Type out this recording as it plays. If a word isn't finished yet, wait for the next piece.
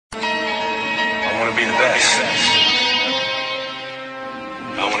want to be the best.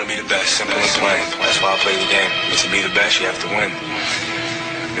 I want to be the best. Simple and plain. That's why I play the game. But to be the best, you have to win.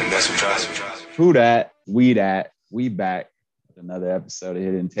 And that's what drives me. Who dat? We dat. We back with another episode of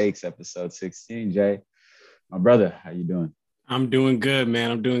Hidden Takes, episode 16. Jay, my brother, how you doing? I'm doing good, man.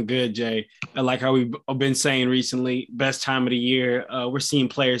 I'm doing good, Jay. I like how we've been saying recently, best time of the year. We're seeing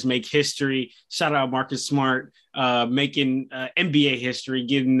players make history. Shout out Marcus Smart, making NBA history,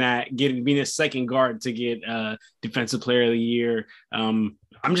 being a second guard to get Defensive Player of the Year. I'm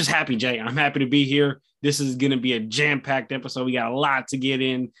just happy, Jay. I'm happy to be here. This is going to be a jam-packed episode. We got a lot to get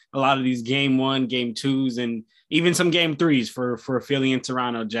in, a lot of these game one, game twos, and even some game threes for Philly and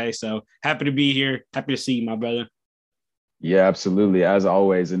Toronto, Jay. So happy to be here. Happy to see you, my brother. Yeah, absolutely. As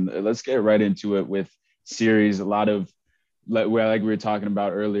always. And let's get right into it with series. A lot of, like we were talking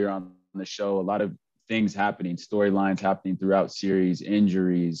about earlier on the show, a lot of things happening, storylines happening throughout series,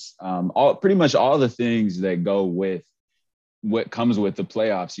 injuries, pretty much all the things that go with what comes with the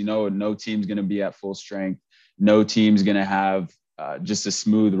playoffs. You know, no team's going to be at full strength. No team's going to have just a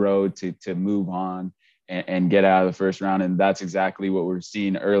smooth road to move on and get out of the first round. And that's exactly what we're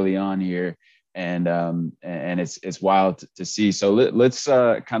seeing early on here. And it's wild to see. So let's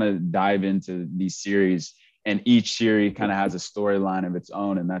kind of dive into these series, and each series kind of has a storyline of its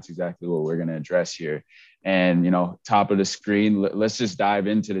own, and that's exactly what we're going to address here. And, you know, top of the screen, let's just dive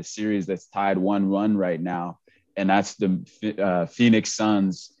into the series that's tied 1-1 right now, and that's the Phoenix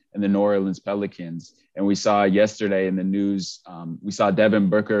Suns and the New Orleans Pelicans. And we saw yesterday in the news, we saw Devin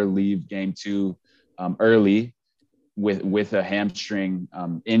Booker leave game 2 early with a hamstring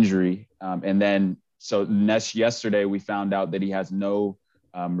injury. And then yesterday we found out that he has no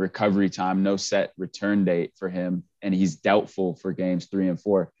recovery time, no set return date for him, and he's doubtful for games 3 and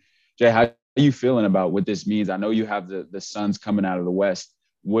 4. Jay, how are you feeling about what this means? I know you have the Suns coming out of the West.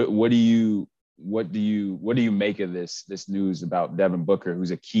 What do you make of this news about Devin Booker,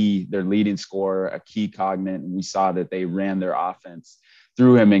 who's their leading scorer, a key cognate, and we saw that they ran their offense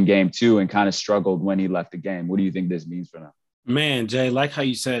through him in game 2 and kind of struggled when he left the game? What do you think this means for them? Man, Jay, like how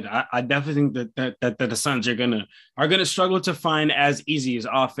you said, I definitely think that the Suns are gonna struggle to find as easy as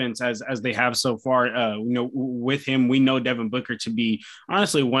offense as they have so far. With him, we know Devin Booker to be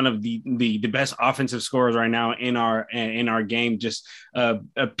honestly one of the best offensive scorers right now in our game. Just a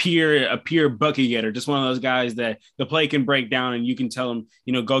pure bucket getter, just one of those guys that the play can break down and you can tell him,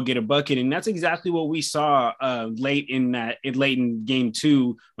 go get a bucket. And that's exactly what we saw late in game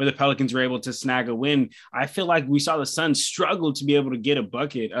 2, where the Pelicans were able to snag a win. I feel like we saw the Suns struggle to be able to get a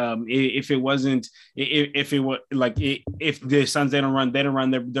bucket. If the Suns they don't run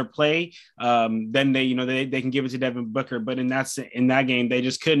their play, then they can give it to Devin Booker. But in that game, they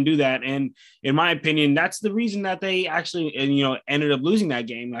just couldn't do that. And in my opinion, that's the reason that they actually ended up losing that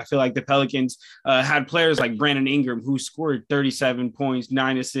game. I feel like the Pelicans had players like Brandon Ingram, who scored 37 points,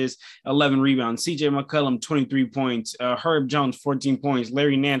 9 assists, 11 rebounds. CJ McCollum 23 points, Herb Jones 14 points,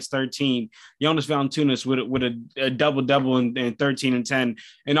 Larry Nance 13, Jonas Valanciunas with a double and 13 and 10,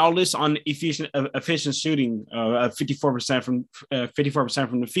 and all this on efficient shooting, 54% from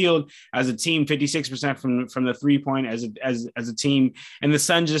the field as a team, 56% from the 3-point as a team, and the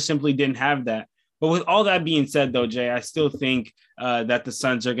Suns just simply didn't have that. But with all that being said, though, Jay, I still think that the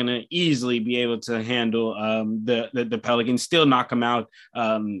Suns are going to easily be able to handle the Pelicans, still knock them out.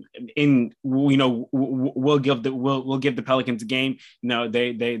 We'll give the Pelicans a game.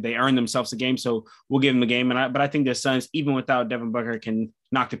 They earn themselves a game, so we'll give them a game. But I think the Suns, even without Devin Booker, can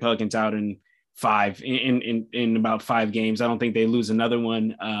knock the Pelicans out in about 5 games. I don't think they lose another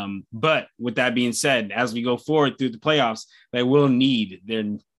one. But with that being said, as we go forward through the playoffs, they will need their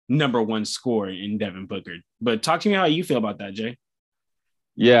number 1 scorer in Devin Booker. But talk to me how you feel about that, Jay.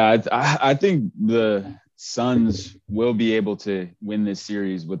 Yeah, I think the Suns will be able to win this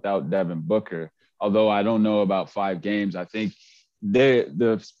series without Devin Booker, although I don't know about 5 games. I think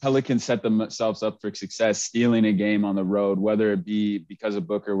the Pelicans set themselves up for success stealing a game on the road, whether it be because of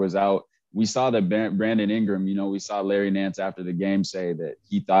Booker was out. We saw that Brandon Ingram, we saw Larry Nance after the game say that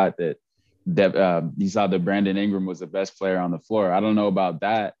he thought that he saw that Brandon Ingram was the best player on the floor. I don't know about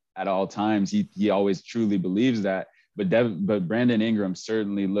that at all times. He always truly believes that. But Brandon Ingram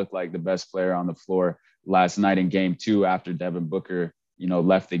certainly looked like the best player on the floor last night in game 2 after Devin Booker,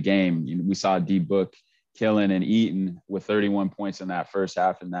 left the game. We saw D Book killing and eating with 31 points in that first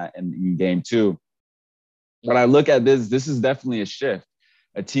half in game 2. But I look at this is definitely a shift.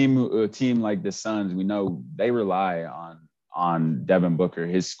 A team like the Suns, we know they rely on Devin Booker,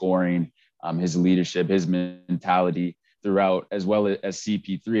 his scoring, his leadership, his mentality throughout, as well as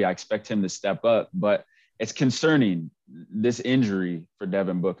CP3. I expect him to step up, but it's concerning, this injury for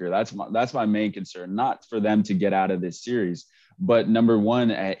Devin Booker. That's my main concern, not for them to get out of this series, but number one,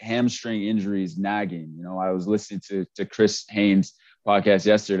 a hamstring injury is nagging. You know, I was listening to Chris Haynes' podcast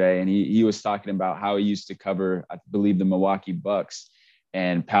yesterday, and he was talking about how he used to cover, I believe, the Milwaukee Bucks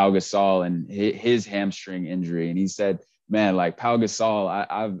and Pau Gasol and his hamstring injury. And he said, man, like Pau Gasol,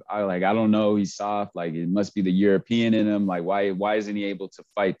 I don't know, he's soft. Like it must be the European in him. Like why isn't he able to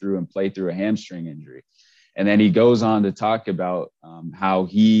fight through and play through a hamstring injury? And then he goes on to talk about how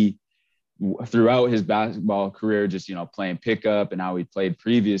he, throughout his basketball career, just, you know, playing pickup and how he played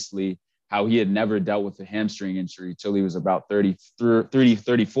previously, how he had never dealt with a hamstring injury till he was about 34,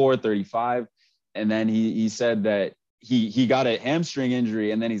 35. And then he said that he got a hamstring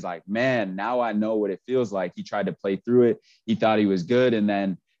injury, and then he's like, man, now I know what it feels like. He tried to play through it. He thought he was good. And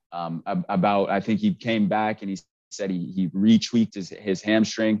then I think he came back and he said he retweaked his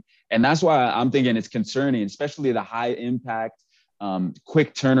hamstring. And that's why I'm thinking it's concerning, especially the high impact,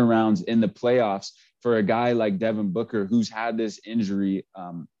 quick turnarounds in the playoffs for a guy like Devin Booker, who's had this injury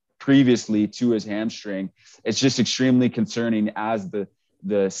previously to his hamstring. It's just extremely concerning as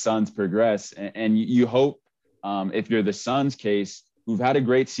the Suns progress. And you hope, if you're the Suns case, who've had a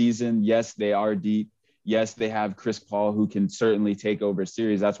great season, yes, they are deep. Yes, they have Chris Paul, who can certainly take over a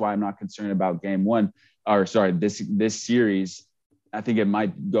series. That's why I'm not concerned about this series. I think it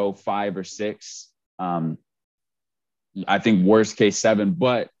might go 5 or 6. I think worst case 7,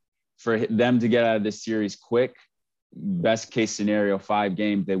 but for them to get out of this series quick, best case scenario, 5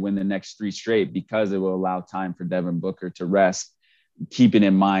 games, they win the next 3 straight, because it will allow time for Devin Booker to rest, keeping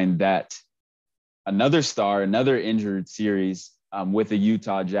in mind that another injured series with the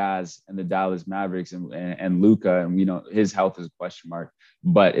Utah Jazz and the Dallas Mavericks and Luka, and we know his health is a question mark,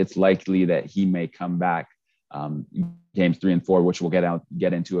 but it's likely that he may come back games 3 and 4, which we'll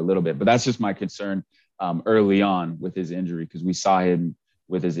get into a little bit. But that's just my concern early on with his injury, because we saw him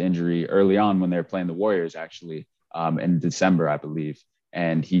with his injury early on when they were playing the Warriors, actually, in December, I believe.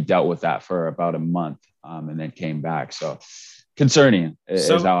 And he dealt with that for about a month and then came back. So concerning is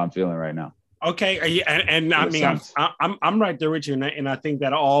how I'm feeling right now. Okay, and I mean, I'm right there with you, and I think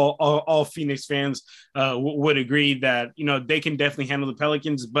that all Phoenix fans would agree that, you know, they can definitely handle the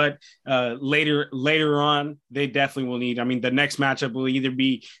Pelicans, but later on they definitely will need. I mean, the next matchup will either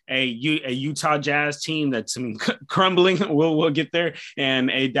be a Utah Jazz team that's crumbling, we'll get there,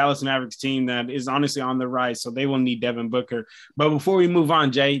 and a Dallas Mavericks team that is honestly on the rise, so they will need Devin Booker. But before we move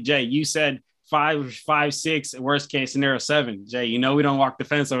on, Jay, you said 5, 6, worst case scenario 7. Jay, you know we don't walk the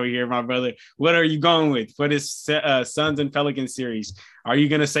fence over here, my brother. What are you going with for this Suns and Pelicans series? Are you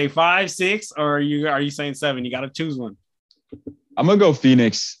going to say 5, 6, or are you saying 7? You got to choose one. I'm gonna go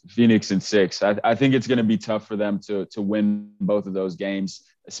Phoenix in 6. I think it's gonna be tough for them to win both of those games,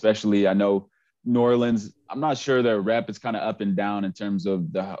 especially I know New Orleans. I'm not sure their rep is kind of up and down in terms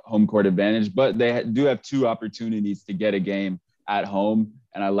of the home court advantage, but they do have 2 opportunities to get a game at home.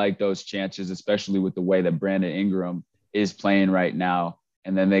 And I like those chances, especially with the way that Brandon Ingram is playing right now.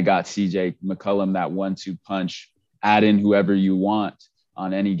 And then they got CJ McCollum, that 1-2 punch, add in whoever you want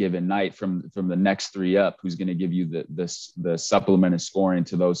on any given night from the next 3 up, who's going to give you the supplement of scoring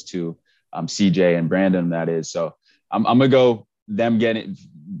to those 2, CJ and Brandon, that is. So I'm going to go them getting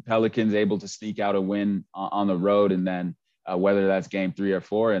Pelicans able to sneak out a win on the road. And then whether that's game 3 or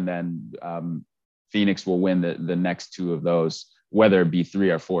 4, and then Phoenix will win the next 2 of those, whether it be 3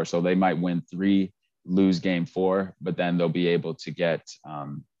 or 4. So they might win 3, lose game 4, but then they'll be able to get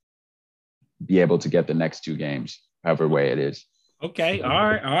the next 2 games, however way it is. Okay.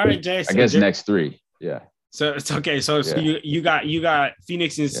 All right, Jay. So I guess next 3. Yeah. So it's okay. So you got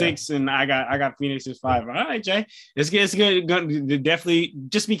Phoenix in 6, and I got Phoenix in 5. All right, Jay. It's good. Definitely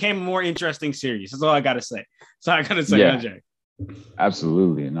just became a more interesting series. That's all I gotta say. Jay.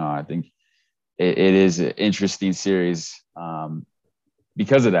 Absolutely. No, I think it is an interesting series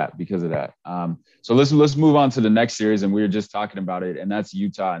because of that. So let's move on to the next series, and we were just talking about it, and that's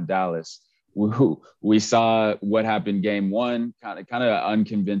Utah and Dallas. We saw what happened game 1, kind of an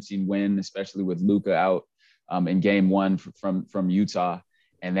unconvincing win, especially with Luka out in game 1 from Utah.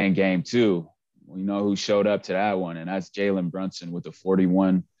 And then game 2, we know who showed up to that one, and that's Jalen Brunson with a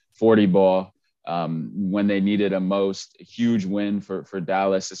 41-40 ball when they needed a most. A huge win for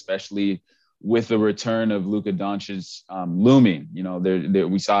Dallas, especially with the return of Luka Doncic looming. You know,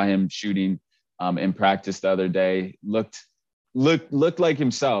 we saw him shooting in practice the other day. Looked like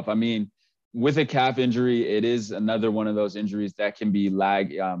himself. I mean, with a calf injury, it is another one of those injuries that can be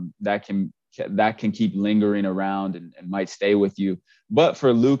that can keep lingering around and might stay with you. But for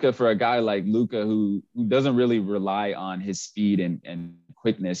a guy like Luka, who doesn't really rely on his speed and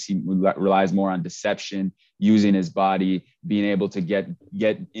quickness. He relies more on deception, using his body, being able to get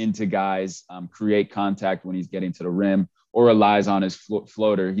into guys, create contact when he's getting to the rim, or relies on his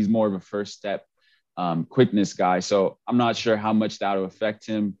floater. He's more of a first step quickness guy. So I'm not sure how much that will affect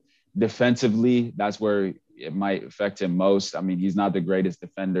him defensively. That's where it might affect him most. I mean, he's not the greatest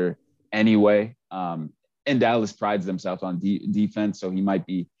defender anyway. And Dallas prides themselves on defense, so he might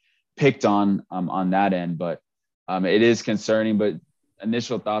be picked on that end. But it is concerning. But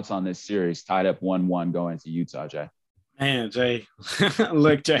initial thoughts on this series, tied up 1-1 going to Utah, Jay? Man, Jay,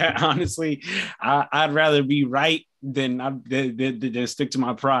 look, Jay, honestly, I'd rather be right than stick to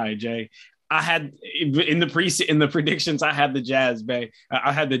my pride, Jay. I had in the predictions, I had the Jazz, Jay.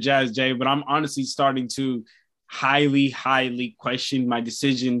 I had the Jazz, Jay, but I'm honestly starting to highly question my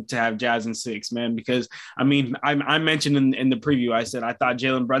decision to have Jazz in 6, man, because I mean, I mentioned in the preview, I said I thought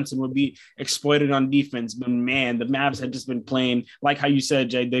Jalen Brunson would be exploited on defense, but man, the Mavs had just been playing, like how you said,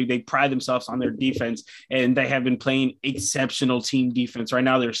 Jay, they pride themselves on their defense, and they have been playing exceptional team defense. Right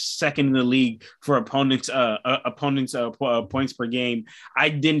now, they're second in the league for opponents points per game. I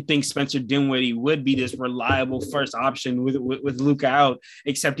didn't think Spencer Dinwiddie would be this reliable first option with Luka out,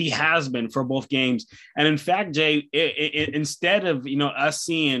 except he has been for both games. And in fact, instead of us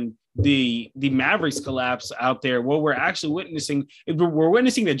seeing the Mavericks collapse out there, what we're actually witnessing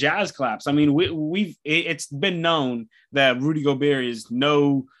the Jazz collapse. I mean, it's been known that Rudy Gobert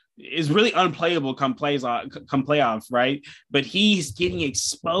is really unplayable come playoff, right? But he's getting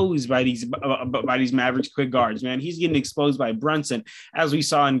exposed by these Mavericks quick guards, man. He's getting exposed by Brunson, as we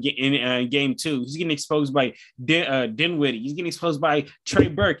saw in game 2. He's getting exposed by Dinwiddie. He's getting exposed by Trey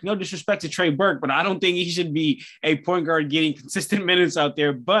Burke. No disrespect to Trey Burke, but I don't think he should be a point guard getting consistent minutes out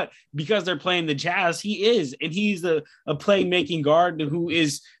there. But because they're playing the Jazz, he is, and he's a playmaking guard who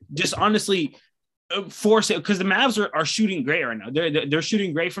is just honestly force it, because the Mavs are shooting great right now. They're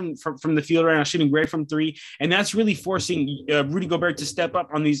shooting great from the field right now, shooting great from 3, and that's really forcing Rudy Gobert to step up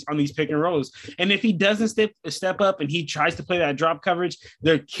on these pick and rolls. And if he doesn't step up and he tries to play that drop coverage,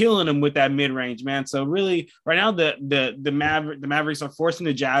 they're killing him with that mid range, man. So really, right now the Mavericks are forcing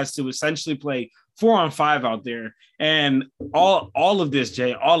the Jazz to essentially play 4-on-5 out there. And all of this,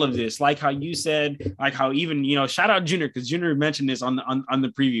 Jay, all of this, like how you said, like how even, shout out Junior, because Junior mentioned this on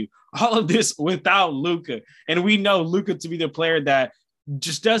the preview, all of this without Luka. And we know Luka to be the player that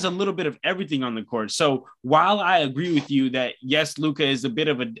just does a little bit of everything on the court. So while I agree with you that yes, Luka is a bit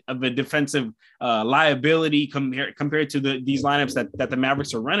of a defensive liability compared to these lineups that the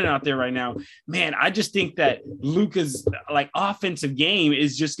Mavericks are running out there right now, man, I just think that Luka's offensive game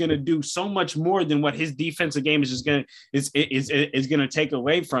is just going to do so much more than what his defensive game is just going to take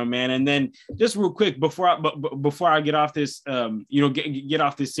away from, man. And then just real quick before I get off this, get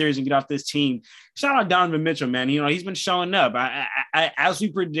off this series and get off this team, shout out Donovan Mitchell, man. He's been showing up. As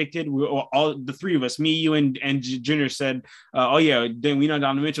we predicted, all the three of us, me, you, and Junior said, then we know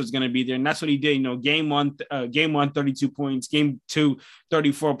Donovan Mitchell is going to be there, and that's what he did. Game one, 32 points. Game 2,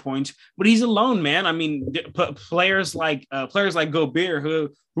 34 points. But he's alone, man. I mean, players like Gobert, who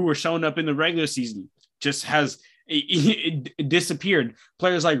were showing up in the regular season, just has it disappeared.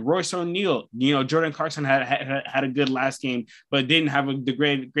 Players like Royce O'Neal, Jordan Clarkson had a good last game, but didn't have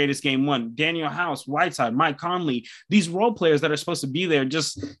the greatest game 1. Daniel House, Whiteside, Mike Conley, these role players that are supposed to be there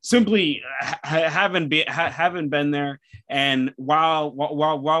just simply haven't been there. And while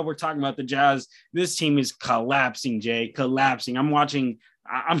we're talking about the Jazz, this team is collapsing, Jay, collapsing. I'm watching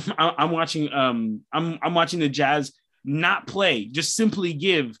the Jazz not play, just simply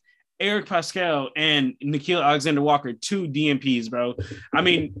give Eric Pascal and Nickeil Alexander-Walker 2 DNPs, bro. I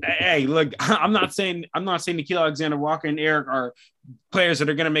mean, hey, look, I'm not saying Nickeil Alexander-Walker and Eric are players that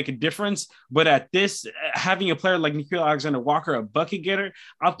are going to make a difference, but at this, having a player like Nickeil Alexander-Walker, a bucket getter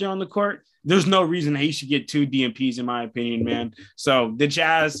out there on the court, there's no reason he should get 2 DNPs, in my opinion, man. So the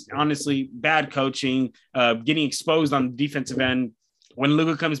Jazz, honestly, bad coaching, getting exposed on the defensive end. When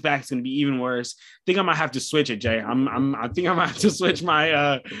Luka comes back, it's going to be even worse. I think I might have to switch it, Jay. I think I might have to switch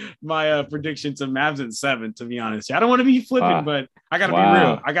my prediction to Mavs in 7, to be honest. I don't want to be flipping, but I got to be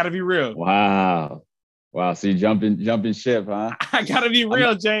real. I got to be real. Wow. So you jumping ship, huh? I got to be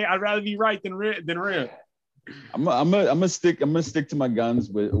real, Jay. I'd rather be right than real. I'm gonna stick to my guns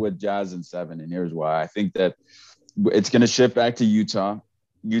with Jazz in 7, and here's why. I think that it's going to shift back to Utah.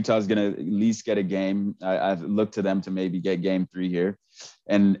 Utah's going to at least get a game. I've looked to them to maybe get game 3 here.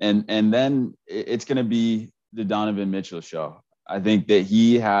 And then it's going to be the Donovan Mitchell show. I think that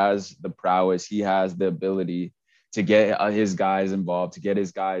he has the prowess. He has the ability to get his guys involved, to get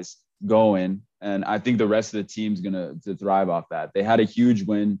his guys going. And I think the rest of the team's going to thrive off that. They had a huge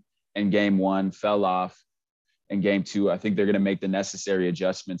win in game 1, fell off. in game 2. I think they're going to make the necessary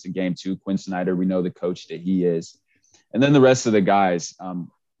adjustments in game 2. Quinn Snyder, we know the coach that he is. And then the rest of the guys are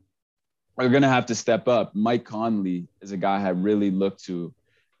going to have to step up. Mike Conley is a guy I really look to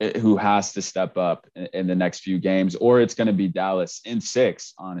who has to step up in the next few games, or it's going to be Dallas in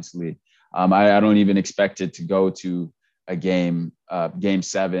 6, honestly. I don't even expect it to go to a game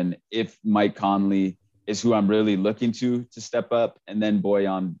 7 if Mike Conley is who I'm really looking to step up, and then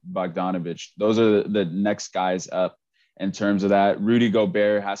Bojan Bogdanovic. Those are the next guys up in terms of that. Rudy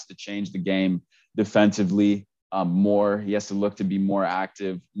Gobert has to change the game defensively more. He has to look to be more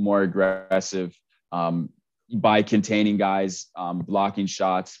active, more aggressive, by containing guys, blocking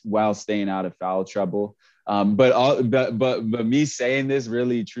shots while staying out of foul trouble. But me saying this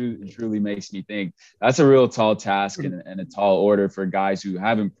really truly makes me think that's a real tall task and a tall order for guys who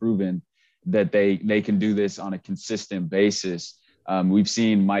haven't proven that they can do this on a consistent basis. We've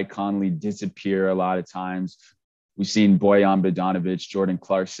seen Mike Conley disappear a lot of times. We've seen Bojan Bogdanovic, Jordan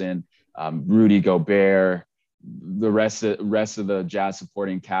Clarkson, Rudy Gobert, the rest of the Jazz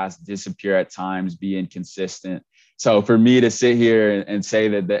supporting cast disappear at times, be inconsistent. So for me to sit here and say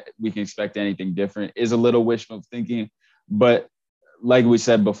that we can expect anything different is a little wishful thinking. But like we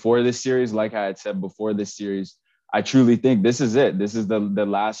said before this series, like I had said before this series, I truly think this is it. This is the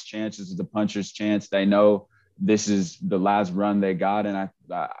last chance. This is the puncher's chance. They know this is the last run they got. And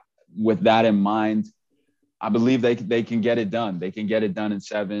with that in mind, I believe they can get it done. They can get it done in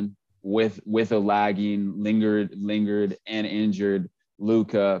 7 with a lagging, lingered and injured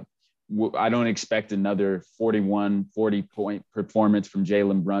Luka. I don't expect another 40-point performance from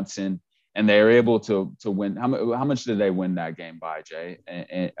Jalen Brunson. And they were able to win. How much did they win that game by,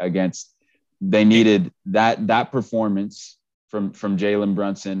 Jay? Against, they needed that performance from Jalen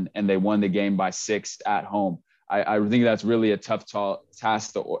Brunson, and they won the game by 6 at home. I think that's really a tough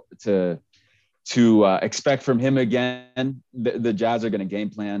task to expect from him again. The Jazz are going to game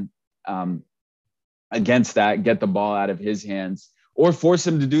plan against that, get the ball out of his hands, or force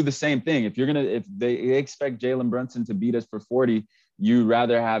him to do the same thing. If they expect Jalen Brunson to beat us for 40, you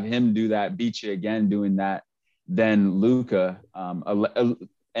rather have him do that, beat you again doing that, than Luka,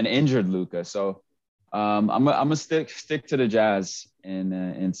 an injured Luka. So I'm gonna stick to the Jazz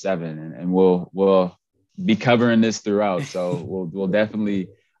in 7, and we'll be covering this throughout. So we'll definitely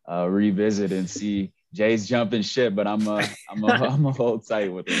revisit and see. Jay's jumping shit, but I'm a hold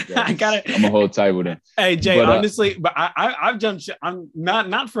tight with him. I'm a hold tight with him. Hey Jay, but, honestly, but I've jumped shit. I'm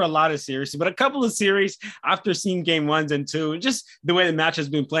not for a lot of series, but a couple of series after seeing game 1s and 2, just the way the match has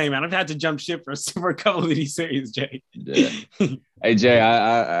been playing, man, I've had to jump ship for a couple of these series, Jay. Yeah. Hey Jay,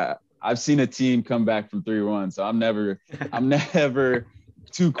 I've seen a team come back from 3-1, so I'm never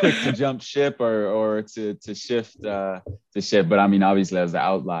too quick to jump ship or to shift the ship. But I mean, obviously as the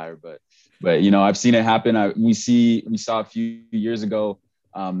outlier, but I've seen it happen. We saw a few years ago,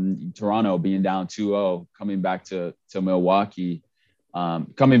 Toronto being down 2-0, coming back to Milwaukee,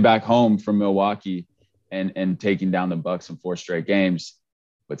 coming back home from Milwaukee and taking down the Bucks in 4 straight games.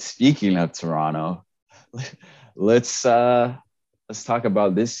 But speaking of Toronto, let's talk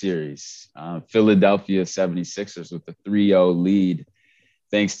about this series. Philadelphia 76ers with the 3-0 lead,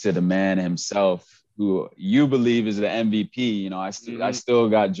 thanks to the man himself, who you believe is the MVP. I still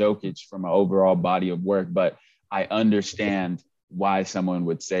got Jokic from an overall body of work, but I understand why someone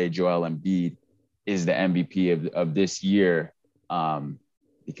would say Joel Embiid is the MVP of this year,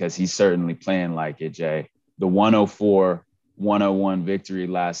 because he's certainly playing like it, Jay. The 104-101 victory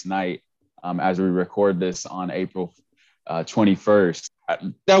last night, as we record this on April 21st.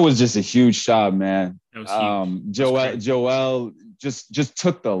 That was just a huge shot, man. Joel just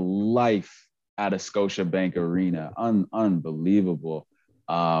took the life out of Scotiabank Arena. Unbelievable.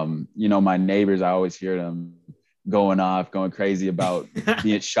 My neighbors, I always hear them going crazy about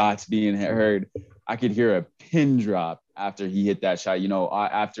shots being heard. I could hear a pin drop after he hit that shot.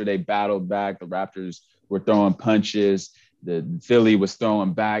 After they battled back, the Raptors were throwing punches. The Philly was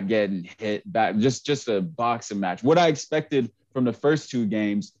throwing back, getting hit back. Just a boxing match. What I expected from the first 2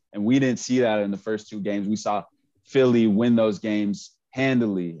 games, and we didn't see that in the first 2 games. We saw Philly win those games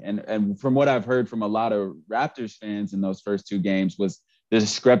handily. And from what I've heard from a lot of Raptors fans in those first 2 games was the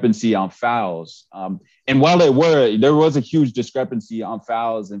discrepancy on fouls. And while there was a huge discrepancy on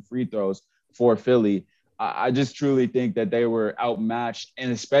fouls and free throws for Philly, I just truly think that they were outmatched,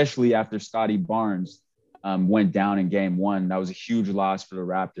 and especially after Scotty Barnes went down in game 1. That was a huge loss for the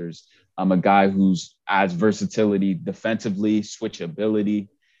Raptors. A guy who's adds versatility defensively, switchability,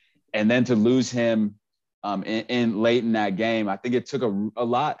 and then to lose him in late in that game. I think it took a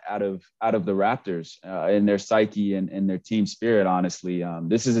lot out of the Raptors in their psyche and their team spirit, honestly.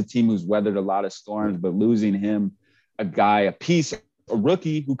 This is a team who's weathered a lot of storms, but losing him, a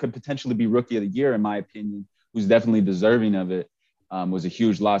rookie who could potentially be rookie of the year, in my opinion, who's definitely deserving of it, was a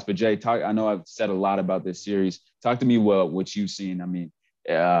huge loss. But Jay, I know I've said a lot about this series. Talk to me what you've seen. I mean,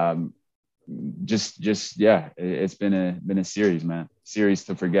 it's been a series, man. Series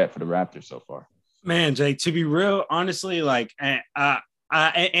to forget for the Raptors so far. Man, Jay, to be real, honestly, like, I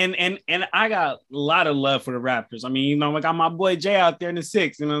got a lot of love for the Raptors. I mean, you know, I got my boy Jay out there in the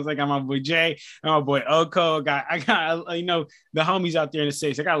six, you know, I got my boy Jay and my boy Oko. I got you know, the homies out there in the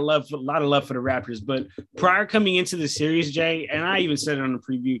six. I got a lot of love for the Raptors. But prior coming into the series, Jay, and I even said it on the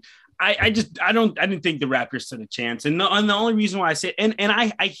preview, I didn't think the Raptors stood a chance. And the only reason why I say, and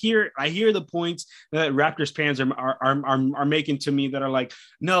I hear the points that Raptors fans are making to me that are like,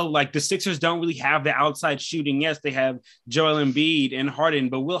 no, like the Sixers don't really have the outside shooting. Yes, they have Joel Embiid and Harden,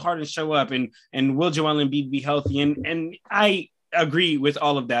 but will Harden show up and will Joel Embiid be healthy? And I agree with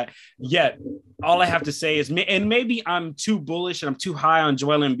all of that. Yet all I have to say is, and maybe I'm too bullish and I'm too high on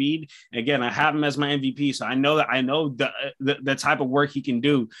Joel Embiid. Again, I have him as my MVP, so I know the type of work he can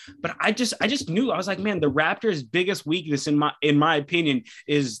do. But I just knew, I was like, man, the Raptors' biggest weakness in my opinion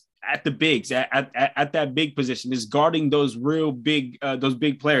is at the bigs, at that big position, is guarding those real big, those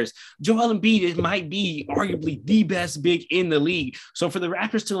big players. Joel Embiid might be arguably the best big in the league. So for the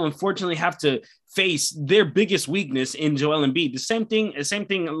Raptors to unfortunately have to face their biggest weakness in Joel Embiid, the same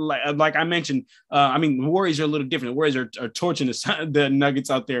thing like I mentioned. I mean, the Warriors are a little different. The Warriors are torching the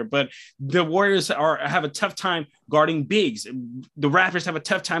Nuggets out there, but the Warriors have a tough time guarding bigs. The Raptors have a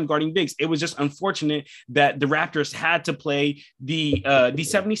tough time guarding bigs. It was just unfortunate that the Raptors had to play the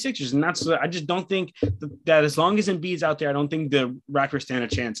 76ers. And I just don't think that as long as Embiid's out there, I don't think the Raptors stand a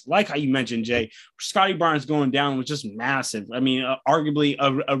chance. Like how you mentioned, Jay, Scottie Barnes going down was just massive. I mean, arguably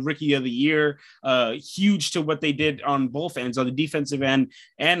a rookie of the year, huge to what they did on both ends, on the defensive end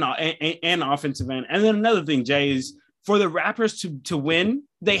and offensive end. And then another thing, Jay, is for the Raptors to win,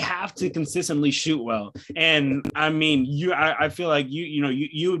 they have to consistently shoot well. And I mean, I feel like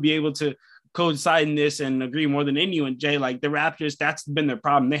you would be able to coincide in this and agree more than anyone, Jay. Like the Raptors, that's been their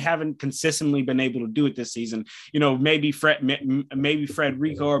problem. They haven't consistently been able to do it this season. You know, maybe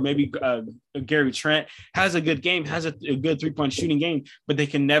Frederico or maybe Gary Trent has a good game, has a good 3-point shooting game, but they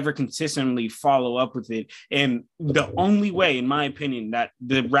can never consistently follow up with it. And the only way, in my opinion, that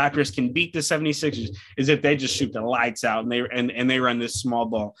the Raptors can beat the 76ers is if they just shoot the lights out and they run this small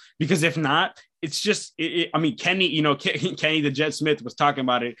ball. Because if not, it's just, I mean, Kenny the Jet Smith was talking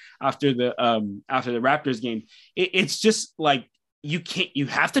about it after the Raptors game. It's just like, you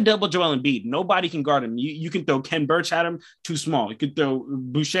have to double Joel Embiid. Nobody can guard him. You can throw Ken Burch at him, too small. You could throw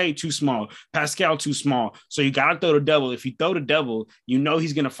Boucher, too small. Pascal, too small. So you got to throw the double. If you throw the double,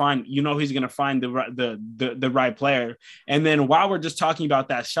 he's going to find the right player. And then while we're just talking about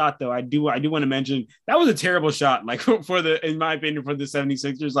that shot, though, I do want to mention that was a terrible shot. Like in my opinion, for the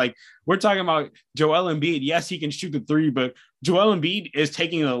 76ers, like we're talking about Joel Embiid. Yes, he can shoot the three, but Joel Embiid is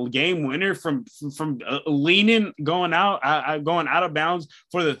taking a game winner from leaning, going out of bounds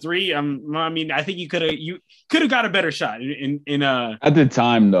for the three. I mean, I think you could have got a better shot in at the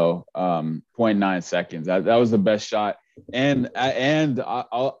time though. 0.9 seconds. That was the best shot. And the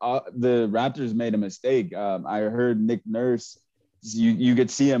Raptors made a mistake. I heard Nick Nurse. You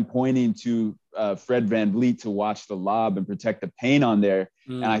could see him pointing to Fred VanVleet to watch the lob and protect the paint on there.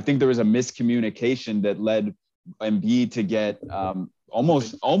 And I think there was a miscommunication that led Embiid to get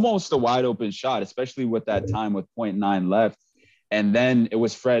almost a wide open shot, especially with that time with 0.9 left. And then it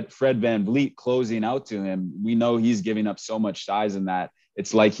was Fred VanVleet closing out to him. We know he's giving up so much size in that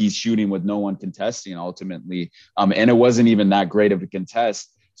it's like he's shooting with no one contesting ultimately. And it wasn't even that great of a contest.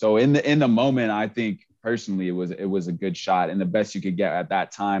 So in the moment, I think personally it was a good shot and the best you could get at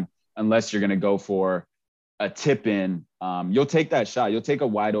that time, unless you're going to go for a tip in. You'll take that shot. You'll take a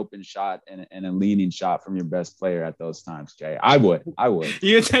wide open shot and a leaning shot from your best player at those times, Jay. I would.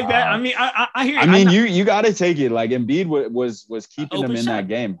 You take that? I mean, I hear. I mean, you got to take it. Like Embiid was keeping them in that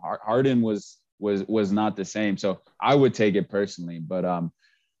game. Harden was not the same. So I would take it personally.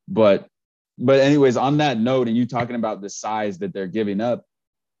 But anyways, on that note, and you talking about the size that they're giving up,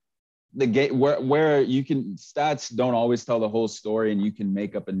 the game where you can, stats don't always tell the whole story, and you can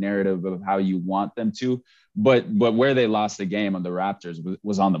make up a narrative of how you want them to. But where they lost the game on the Raptors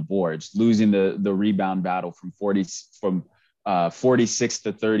was on the boards, losing the rebound battle from 46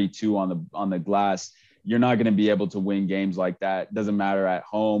 to 32 on the glass. You're not going to be able to win games like that. Doesn't matter at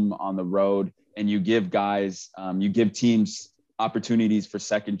home, on the road, and you give teams opportunities for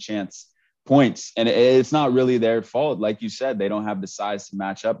second chance points. And it's not really their fault. Like you said, they don't have the size to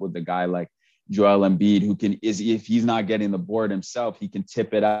match up with a guy like Joel Embiid, who if he's not getting the board himself, he can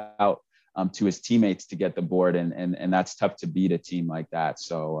tip it out to his teammates to get the board. And that's tough to beat a team like that.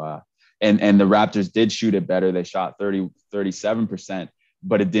 So, and the Raptors did shoot it better. They shot 37%,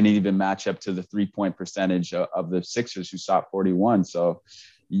 but it didn't even match up to the 3-point percentage of the Sixers, who shot 41. So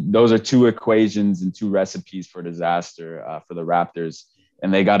those are two equations and two recipes for disaster for the Raptors.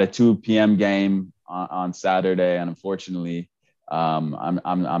 And they got a 2 p.m. game on Saturday. And unfortunately,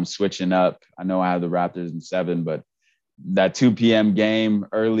 I'm switching up. I know I have the Raptors in 7, but that 2 p.m. game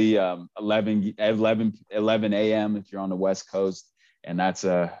early, 11 a.m. if you're on the West Coast, and that's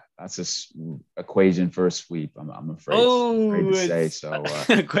a equation for a sweep. I'm afraid to say. So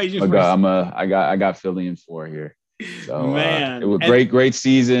equation I got Philly in 4 here. So man, it was great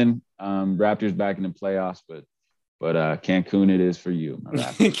season. Raptors back in the playoffs, but Cancun it is for you.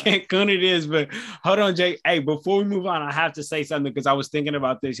 Cancun it is, but hold on, Jay. Hey, before we move on, I have to say something because I was thinking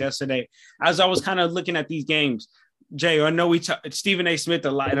about this yesterday as I was kind of looking at these games. Jay, I know Stephen A. Smith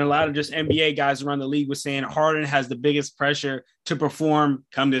and a lot of just NBA guys around the league was saying Harden has the biggest pressure to perform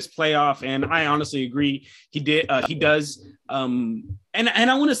come this playoff, and I honestly agree. He does. And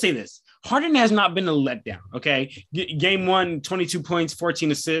I want to say this. Harden has not been a letdown, okay? Game 1, 22 points,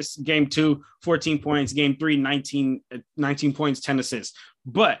 14 assists. Game 2, 14 points. Game 3, 19 points, 10 assists.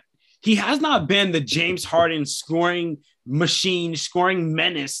 But he has not been the James Harden scoring machine, scoring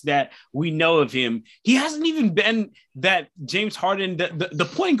menace that we know of him. He hasn't even been that James Harden, the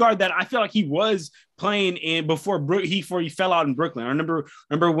point guard that I feel like he was playing in before he fell out in Brooklyn. I remember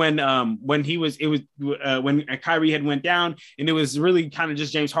when when Kyrie had went down and it was really kind of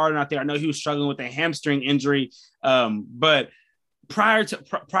just James Harden out there. I know he was struggling with a hamstring injury, but prior to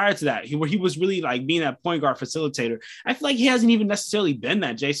that, where he was really like being that point guard facilitator, I feel like he hasn't even necessarily been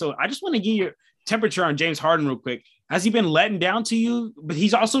that, Jay. So I just want to get your temperature on James Harden real quick. Has he been letting down to you? But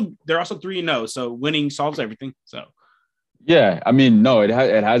they're also 3-0, so winning solves everything. So yeah, I mean, no, it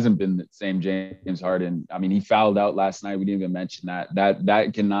hasn't been the same James Harden. I mean, he fouled out last night. We didn't even mention that.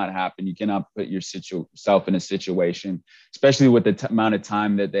 That cannot happen. You cannot put yourself in a situation, especially with the amount of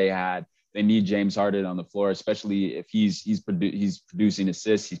time that they had. They need James Harden on the floor, especially if he's producing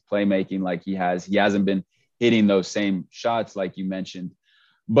assists, he's playmaking like he has. He hasn't been hitting those same shots like you mentioned.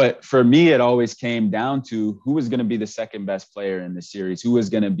 But for me, it always came down to who was going to be the second best player in the series, who was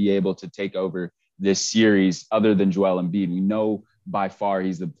going to be able to take over this series other than Joel Embiid. We know by far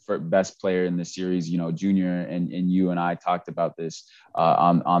he's the best player in the series. You know, Junior and you and I talked about this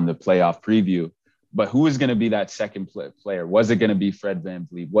on the playoff preview. But who is going to be that second player? Was it going to be Fred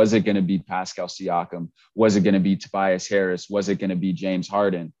VanVleet? Was it going to be Pascal Siakam? Was it going to be Tobias Harris? Was it going to be James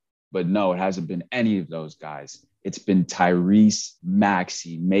Harden? But no, it hasn't been any of those guys. It's been Tyrese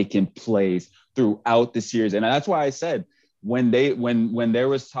Maxey making plays throughout the series. And that's why I said when there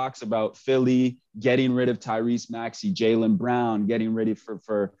was talks about Philly getting rid of Tyrese Maxey, Jaylen Brown, getting ready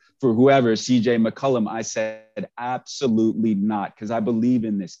for whoever, CJ McCollum, I said, absolutely not, because I believe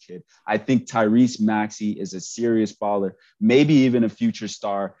in this kid. I think Tyrese Maxey is a serious baller, maybe even a future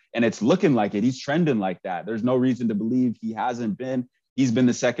star, and it's looking like it. He's trending like that. There's no reason to believe he hasn't been. He's been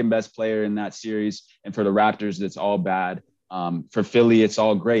the second best player in that series, and for the Raptors, it's all bad. For Philly, it's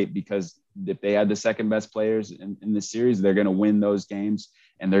all great, because if they had the second best players in the series, they're going to win those games,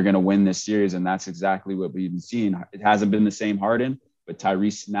 and they're going to win this series, and that's exactly what we've been seeing. It hasn't been the same Harden, but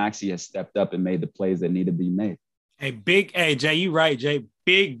Tyrese Maxey has stepped up and made the plays that need to be made. Hey, Jay, you right, Jay.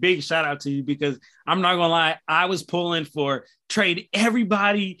 Big shout out to you, because I'm not gonna lie, I was pulling for trade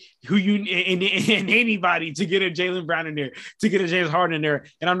everybody who you and anybody to get a Jaylen Brown in there, to get a James Harden in there.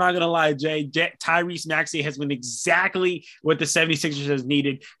 And I'm not gonna lie, Jay, Tyrese Maxey has been exactly what the 76ers has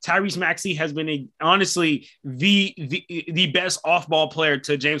needed. Tyrese Maxey has been honestly the best off-ball player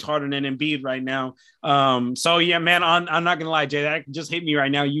to James Harden and Embiid right now. So yeah, man, I'm not gonna lie, Jay, that just hit me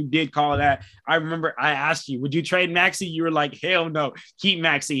right now. You did call that. I remember I asked you, would you trade Maxey? You were like, hell no, keep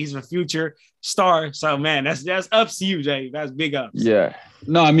Maxey. He's a future star. So man, that's ups to you, Jay. That's big ups. Yeah.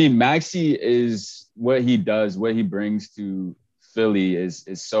 No, I mean, Maxey is what he does, what he brings to Philly is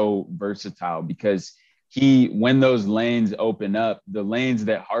so versatile, because when those lanes open up, the lanes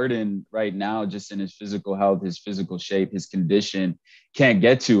that Harden right now, just in his physical health, his physical shape, his condition, can't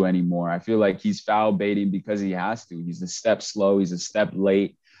get to anymore. I feel like he's foul baiting because he has to. He's a step slow. He's a step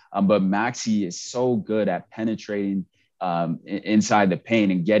late. But Maxey is so good at penetrating inside the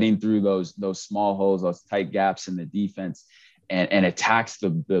paint and getting through those small holes, those tight gaps in the defense, and attacks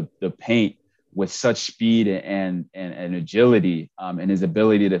the paint with such speed and agility, and his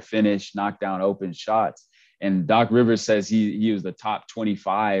ability to finish, knock down open shots. And Doc Rivers says he was the top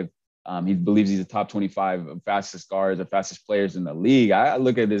 25 He believes he's a top 25 fastest guards, the fastest players in the league. I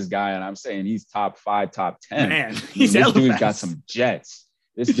look at this guy and I'm saying he's top 5, top 10. Man, this dude's got some jets.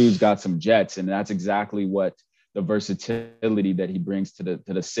 And that's exactly what the versatility that he brings to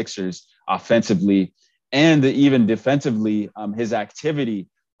the Sixers offensively and even defensively. His activity,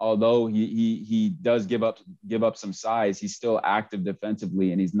 although he does give up some size, he's still active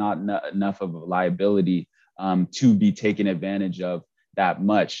defensively, and he's not enough of a liability to be taken advantage of that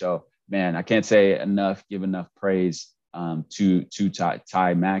much. So, man, I can't say give enough praise to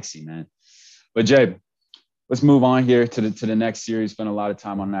Ty Maxey, man. But Jay, let's move on here to the next series. Spent a lot of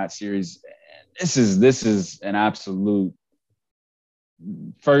time on that series. This is an absolute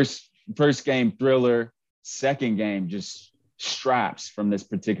first game thriller. Second game, just straps from this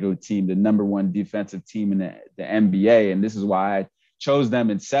particular team, the number one defensive team in the NBA. And this is why I chose them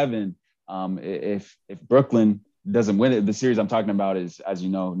in 7. If Brooklyn doesn't win it, the series I'm talking about is, as you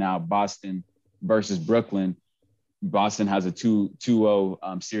know, now Boston versus Brooklyn. Boston has a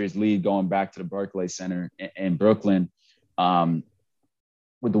 2-0 series lead going back to the Barclays Center in Brooklyn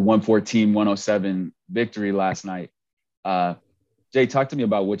with the 114-107 victory last night. Jay, talk to me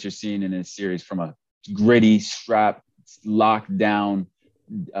about what you're seeing in this series from a gritty, strap, locked down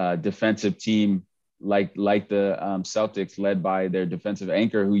defensive team like the Celtics, led by their defensive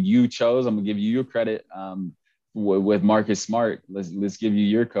anchor, who you chose. I'm gonna give you your credit with Marcus Smart. Let's give you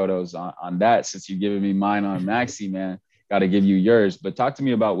your kudos on that, since you've given me mine on Maxey, man. Got to give you yours. But talk to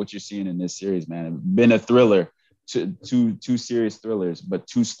me about what you're seeing in this series, man. It's been a thriller, two serious thrillers, but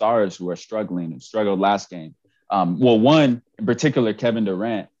 2 stars who struggled last game. One in particular, Kevin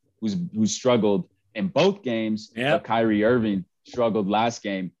Durant, who struggled in both games. Yep. But Kyrie Irving struggled last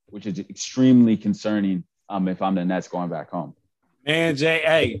game, which is extremely concerning if I'm the Nets going back home. Man, Jay,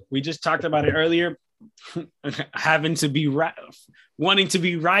 hey, we just talked about it earlier. Having to be right, wanting to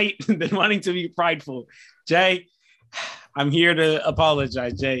be right, than wanting to be prideful. Jay, I'm here to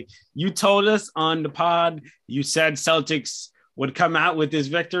apologize, Jay. You told us on the pod, you said Celtics would come out with this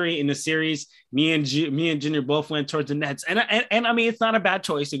victory in the series. Me and Junior both went towards the Nets, and I mean, it's not a bad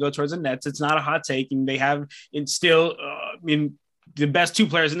choice to go towards the Nets. It's not a hot take, and they have the best 2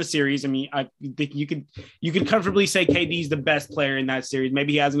 players in the series. I mean, I think you could comfortably say KD's the best player in that series.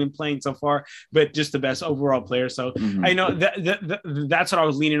 Maybe he hasn't been playing so far, but just the best overall player. So I know that's what I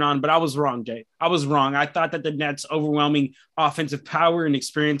was leaning on, but I was wrong, Jay. I was wrong. I thought that the Nets' overwhelming offensive power and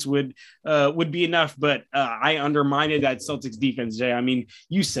experience would be enough, but I undermined that Celtics defense, Jay. I mean,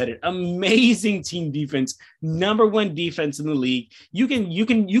 you said it. Amazing team defense, number 1 defense in the league. You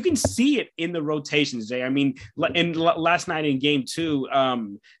can see it in the rotations, Jay. I mean, last night in game 2,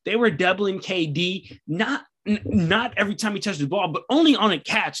 they were doubling KD, not every time he touched the ball, but only on a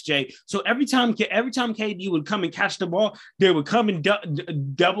catch, Jay. So every time KD would come and catch the ball, they would come and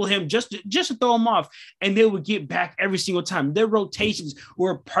double him just to throw him off, and they would get back every single time. Their rotations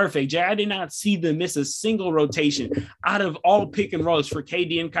were perfect, Jay. I did not see them miss a single rotation out of all pick and rolls for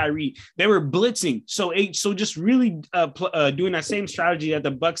KD and Kyrie. They were blitzing, so just really doing that same strategy that the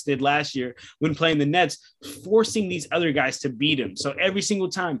Bucks did last year when playing the Nets, forcing these other guys to beat him. So every single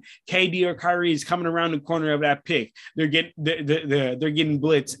time KD or Kyrie is coming around the corner of that pick, they're getting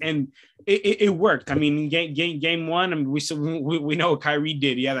blitz, and it worked. I mean, game 1, I mean, we know what Kyrie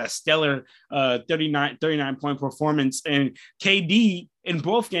did. He had a stellar 39 point performance, and KD in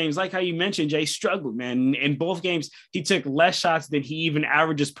both games, like how you mentioned, Jay, struggled, man. In both games, he took less shots than he even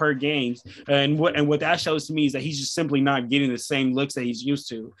averages per game. And what that shows to me is that he's just simply not getting the same looks that he's used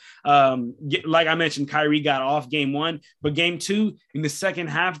to. Like I mentioned, Kyrie got off game 1, but game 2 in the second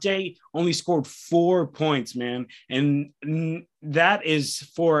half, Jay, only scored 4 points, man. And that is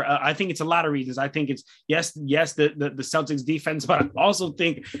for I think it's a lot of reasons. I think it's yes the Celtics defense, but I also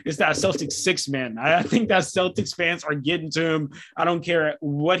think it's that Celtics 6 man. I think that Celtics fans are getting to him. I don't care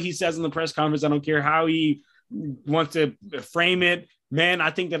what he says in the press conference. I don't care how he wants to frame it. Man,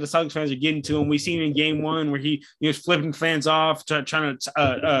 I think that the Celtics fans are getting to him. We seen in game 1 where he was flipping fans off, trying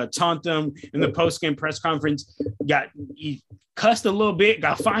to taunt them in the post-game press conference. He cussed a little bit,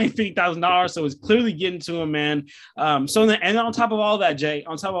 got fined $50,000, so it's clearly getting to him, man. And on top of all that, Jay,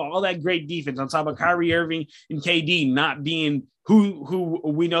 on top of all that great defense, on top of Kyrie Irving and KD not being who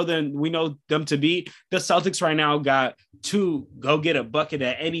we know them to be, the Celtics right now got 2 go get a bucket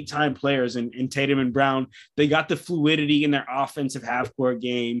at any time players in Tatum and Brown. They got the fluidity in their offensive half-court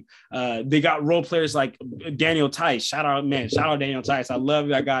game. They got role players like Daniel Theis. Shout out Daniel Theis. I love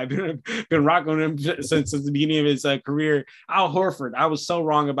that guy. Been rocking him since the beginning of his career. Al Horford, I was so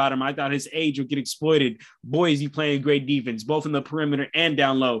wrong about him. I thought his age would get exploited. Boy, is he playing great defense, both in the perimeter and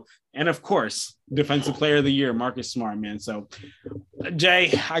down low. And of course, defensive player of the year, Marcus Smart, man. So,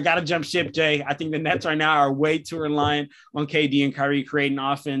 Jay, I got to jump ship, Jay. I think the Nets right now are way too reliant on KD and Kyrie creating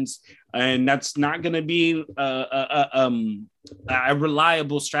offense. And that's not going to be a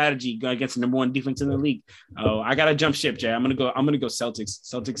reliable strategy against the number one defense in the league. Oh, I got to jump ship, Jay. I'm going to go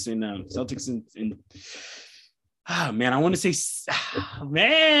Celtics in oh man, I want to say,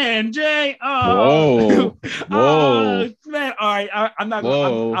 man, Jay. Oh, Whoa. Oh, man. All right, I'm not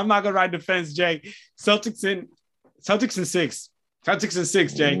gonna ride the fence, Jay. Celtics in 6. Celtics in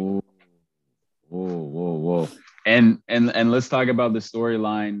 6, Jay. Whoa. And let's talk about the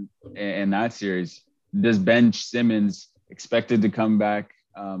storyline in that series. Does Ben Simmons expected to come back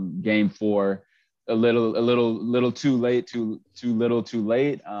game 4 a little too late, too little too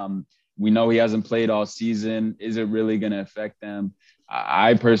late? We know he hasn't played all season. Is it really going to affect them?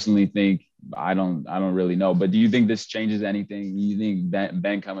 I personally think I don't really know. But do you think this changes anything? You think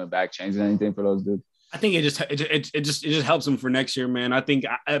Ben coming back changes anything for those dudes? I think it just helps him for next year, man. I think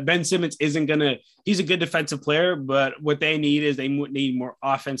Ben Simmons isn't gonna. He's a good defensive player, but what they need is they need more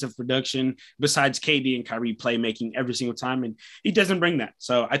offensive production besides KD and Kyrie playmaking every single time, and he doesn't bring that.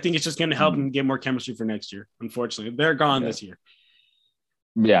 So I think it's just going to help him get more chemistry for next year. Unfortunately, they're gone this year.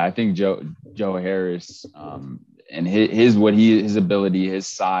 Yeah, I think Joe Harris and his ability, his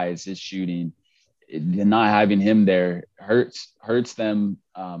size, his shooting, not having him there hurts them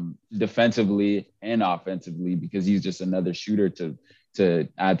defensively and offensively because he's just another shooter to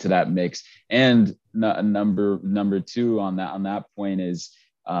add to that mix. And number 2 on that point is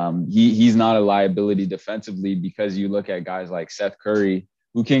he's not a liability defensively because you look at guys like Seth Curry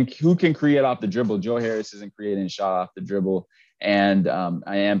who can create off the dribble. Joe Harris isn't creating a shot off the dribble. And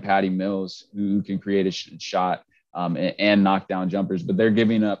I am Patty Mills, who can create a shot and knock down jumpers, but they're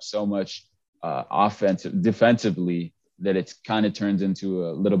giving up so much defensively that it's kind of turns into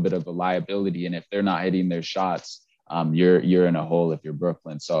a little bit of a liability. And if they're not hitting their shots, you're in a hole if you're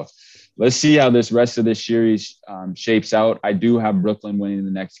Brooklyn. So let's see how this rest of this series shapes out. I do have Brooklyn winning the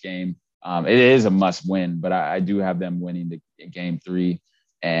next game. It is a must win, but I do have them winning the game 3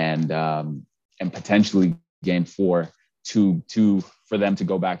 and potentially game 4. To for them to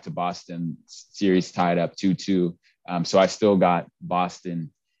go back to Boston, series tied up 2-2. So I still got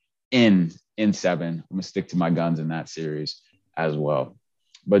Boston in 7. I'm gonna stick to my guns in that series as well.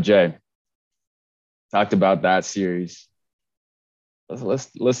 But Jay, talked about that series.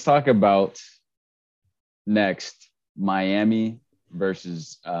 Let's talk about next Miami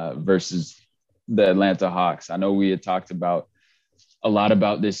versus the Atlanta Hawks. I know we had talked about a lot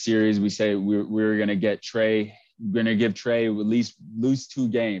about this series. We say we're gonna get Trey. We're going to give Trey at least lose 2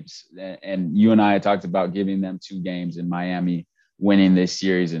 games. And you and I talked about giving them 2 games in Miami, winning this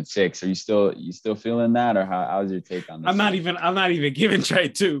series in 6. Are you still feeling that, or how's your take on this? I'm not even giving Trey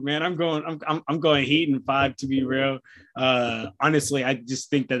 2, man. I'm going Heat in 5 to be real. Honestly, I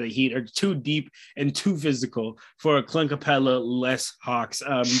just think that the Heat are too deep and too physical for a Clint Capella-less Hawks.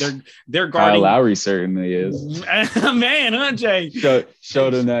 They're guarding. Kyle Lowry certainly is. Man, huh, Jay?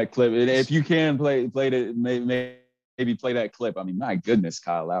 Showed him that clip. And if you can play it, maybe play that clip. I mean, my goodness,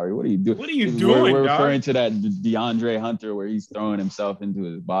 Kyle Lowry, what are you doing? What are you doing? We're referring to that DeAndre Hunter where he's throwing himself into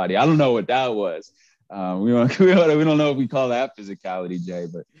his body. I don't know what that was. We don't know if we call that physicality, Jay,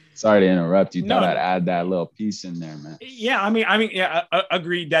 but sorry to interrupt you. Thought I'd add that little piece in there, man. Yeah, I mean, yeah,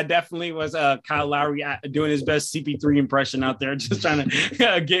 agreed. That definitely was Kyle Lowry doing his best CP3 impression out there, just trying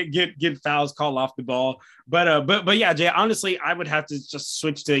to get fouls called off the ball. But yeah, Jay, honestly, I would have to just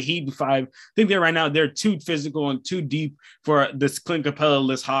switch to Heat in 5. I think they're too physical and too deep for this Clint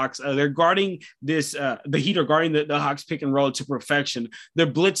Capella-less Hawks. They're guarding this. The Heat are guarding the Hawks pick and roll to perfection. They're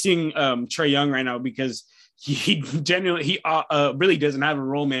blitzing Trae Young right now because he really doesn't have a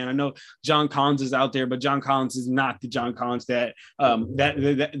role man. I know John Collins is out there, but John Collins is not the John Collins that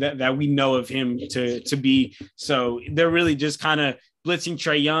we know of him to be. So they're really just kind of blitzing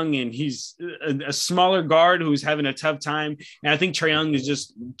Trae Young, and he's a smaller guard who's having a tough time. And I think Trae Young is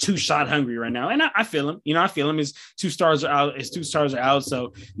just too shot hungry right now. And I feel him. I feel him. His 2 stars are out. His 2 stars are out.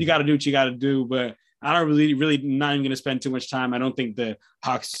 So you got to do what you got to do. But I don't really not even going to spend too much time. I don't think the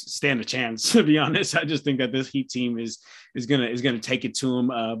Hawks stand a chance, to be honest. I just think that this Heat team is gonna take it to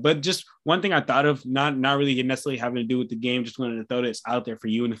them. But just one thing I thought of, not really necessarily having to do with the game, just wanted to throw this out there for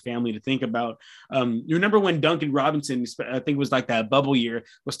you and the family to think about. You remember when Duncan Robinson, I think it was like that bubble year,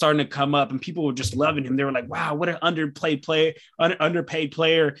 was starting to come up and people were just loving him. They were like, wow, what an underpaid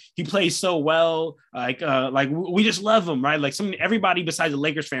player. He plays so well. Like we just love him, right? Like everybody besides the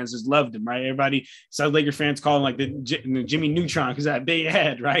Lakers fans just loved him, right? Everybody some Laker fans call him like the Jimmy Neutron because that big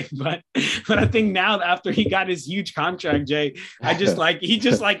head, right? But I think now after he got his huge contract, Jay, he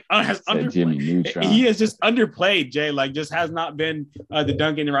just has Jimmy Neutron. He has just underplayed, Jay. Like just has not been the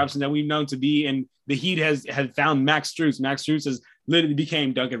Duncan Robinson that we've known to be. And the Heat has found Max Strus. Max Strus has literally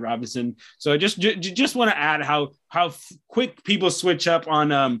became Duncan Robinson. So just want to add how quick people switch up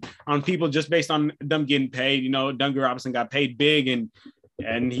on people just based on them getting paid. You know, Duncan Robinson got paid big and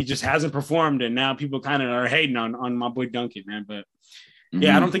he just hasn't performed. And now people kind of are hating on my boy Duncan, man. But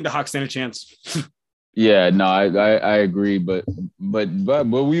yeah, I don't think the Hawks stand a chance. Yeah, no, I agree, but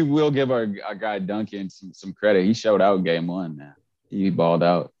we will give our guy Duncan some credit. He showed out game one, man. He balled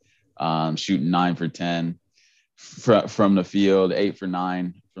out, shooting 9 for 10 from the field, 8 for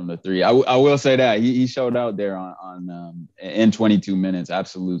 9 from the three. I will say that he showed out there on in 22 minutes,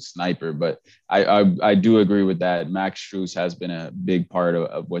 absolute sniper. But I do agree with that. Max Strus has been a big part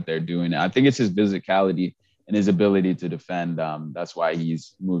of what they're doing. I think it's his physicality and his ability to defend. That's why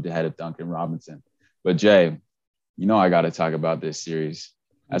he's moved ahead of Duncan Robinson. But Jay, you know I got to talk about this series.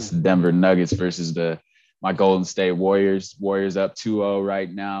 That's the Denver Nuggets versus my Golden State Warriors. Warriors up 2-0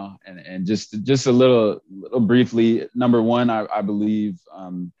 right now. And just a little briefly, number one, I believe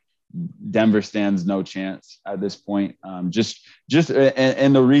Denver stands no chance at this point. And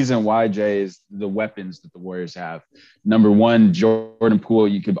the reason why, Jay, is the weapons that the Warriors have. Number one, Jordan Poole,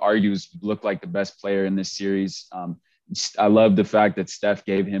 you could argue, looked like the best player in this series. I love the fact that Steph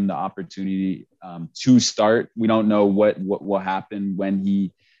gave him the opportunity to start. We don't know what will happen when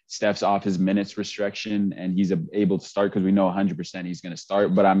he steps off his minutes restriction and he's able to start, because we know 100% he's going to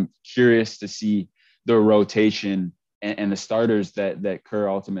start. But I'm curious to see the rotation and the starters that Kerr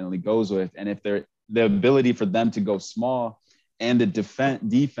ultimately goes with, and if the ability for them to go small and the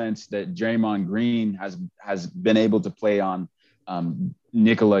defense that Draymond Green has been able to play on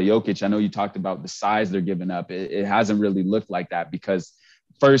Nikola Jokic. I know you talked about the size they're giving up. It hasn't really looked like that, because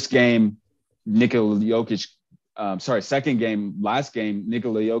first game, second game, last game,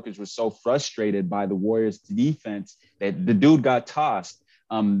 Nikola Jokic was so frustrated by the Warriors' defense that the dude got tossed.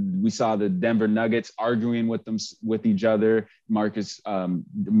 We saw the Denver Nuggets arguing with each other. Marcus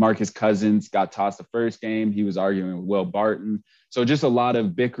Cousins got tossed the first game. He was arguing with Will Barton. So just a lot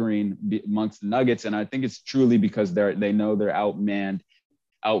of bickering amongst the Nuggets. And I think it's truly because they know they're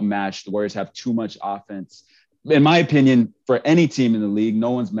outmatched. The Warriors have too much offense. In my opinion, for any team in the league,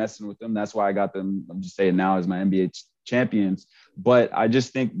 no one's messing with them. That's why I got them, I'm just saying now, as my NBA champions. But I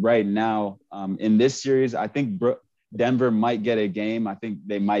just think right now in this series, I think Denver might get a game. I think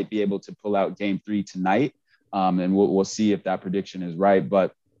they might be able to pull out game 3 tonight. And we'll see if that prediction is right.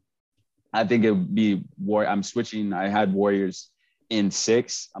 But I think it would be I'm switching. I had Warriors in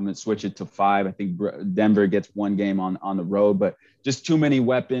 6. I'm going to switch it to 5. I think Denver gets one game on the road, but just too many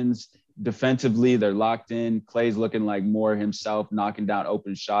weapons. Defensively, they're locked in. Clay's looking like more himself, knocking down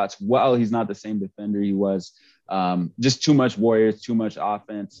open shots. Well, he's not the same defender he was. Just too much Warriors, too much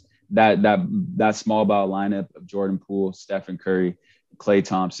offense. That small ball lineup of Jordan Poole, Stephen Curry, Klay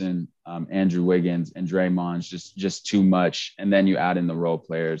Thompson, Andrew Wiggins, and Draymond's just too much. And then you add in the role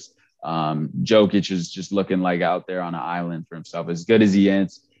players. Jokic is just looking like out there on an island for himself. As good as he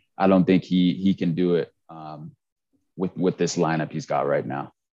is, I don't think he can do it with this lineup he's got right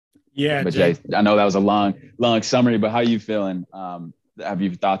now. Yeah, but Jay, I know that was a long summary, but how are you feeling? Have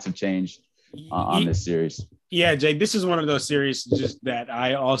your thoughts have changed on this series? Yeah, Jay, this is one of those series just that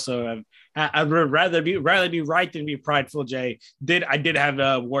I also have. I'd rather be right than be prideful, Jay. I did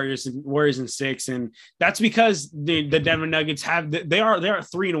have Warriors in 6, and that's because the Denver Nuggets they are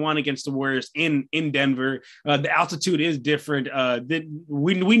 3-1 against the Warriors in Denver. The altitude is different.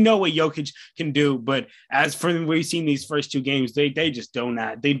 We know what Jokic can do, but as for we've seen these first 2 games, they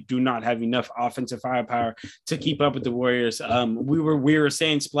do not have enough offensive firepower to keep up with the Warriors. We were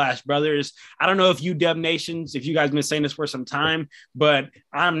saying Splash Brothers. I don't know if you Dub Nations, if you guys been saying this for some time, but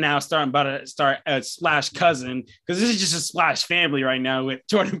I'm now about to start a Splash cousin, because this is just a Splash family right now with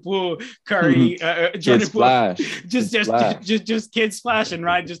Jordan Poole, Curry, Jordan Poole, just kids splashing,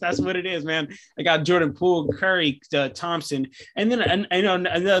 right? Just that's what it is, man. I got Jordan Poole, Curry, Thompson, and then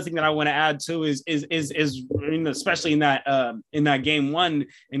another thing that I want to add too is especially in that game 1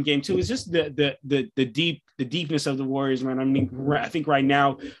 and game 2 is just the deepness of the Warriors, man. I mean, I think right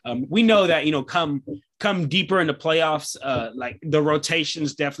now we know that come come deeper in the playoffs, like the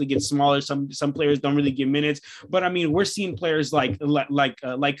rotations definitely get smaller. Some players don't really get minutes, but I mean, we're seeing players like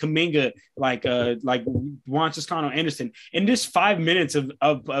Kuminga, like Juan Toscano Anderson in just 5 minutes of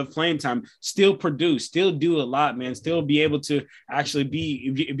playing time, still produce, still do a lot, man, still be able to actually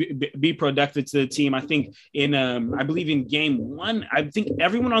be productive to the team. I think I believe in game 1, I think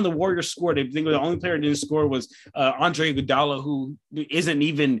everyone on the Warriors scored. I think the only player that didn't score was Andre Iguodala, who isn't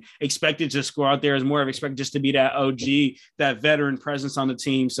even expected to score out there, is more of expected just to be that OG, that veteran presence on the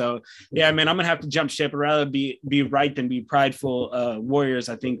team. So yeah, man, I'm gonna have to jump ship. I'd rather be right than be prideful. Warriors,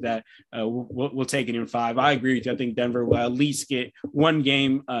 I think that we'll take it in 5. I agree with you. I think Denver will at least get one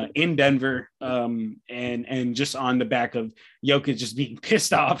game in Denver, and just on the back of Jokic just being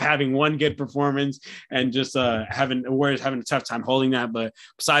pissed off, having one good performance, and just having the Warriors having a tough time holding that. But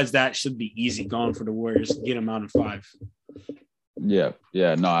besides that, should be easy going for the Warriors. Get them out in 5. Yeah.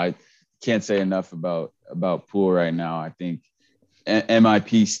 No, I can't say enough about Poole right now. I think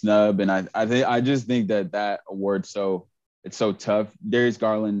MIP snub, and I just think that award it's so tough. Darius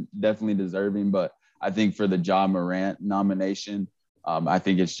Garland definitely deserving, but I think for the Ja Morant nomination, I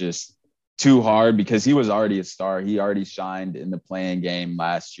think it's just too hard because he was already a star. He already shined in the play-in game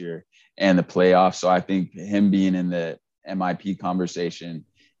last year and the playoffs. So I think him being in the MIP conversation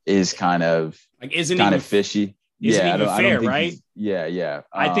is kind of fishy. Isn't even fair, right? Yeah.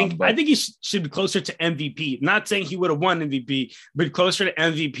 I think he should be closer to MVP. Not saying he would have won MVP, but closer to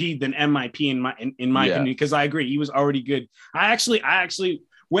MVP than MIP in my opinion. Because I agree, he was already good. I actually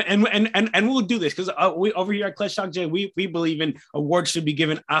and we'll do this because we over here at Clutch Talk Jay, we believe in awards should be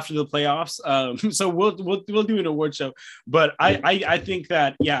given after the playoffs. So we'll do an award show. But I think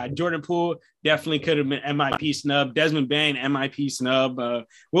that Jordan Poole definitely could have been MIP snub. Desmond Bane MIP snub.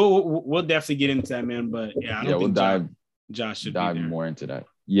 We'll definitely get into that, man. But I don't think Josh should dive more into that.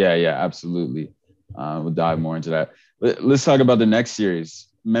 Yeah, absolutely. We'll dive more into that. Let's talk about the next series.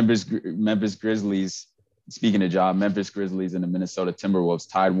 Memphis Grizzlies. Speaking of Ja, Memphis Grizzlies and the Minnesota Timberwolves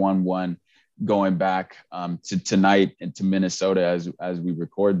tied 1-1 going back to tonight into Minnesota as we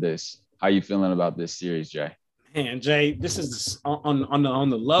record this. How you feeling about this series, Jay? Man, Jay, this is on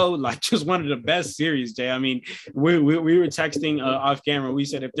the low, like just one of the best series, Jay. I mean, we were texting off camera. We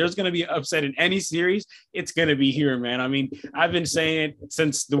said if there's going to be an upset in any series, it's going to be here, man. I mean, I've been saying it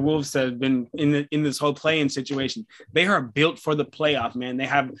since the Wolves have been in this whole play-in situation. They are built for the playoff, man. They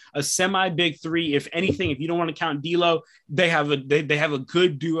have a semi-big 3. If anything, if you don't want to count D'Lo, they have a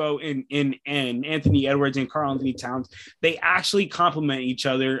good duo in Anthony Edwards and Karl-Anthony Towns. They actually complement each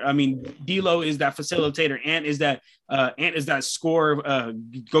other. I mean, D'Lo is that facilitator, Ant is that scorer,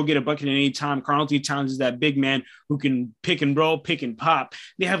 go get a bucket at any time. Karl-Anthony Towns is that big man who can pick and roll, pick and pop.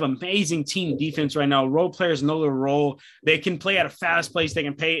 They have amazing team defense right now. Role players know their role. They can play at a fast pace. They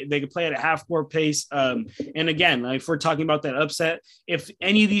can play at a half-court pace. And again, if we're talking about that upset, if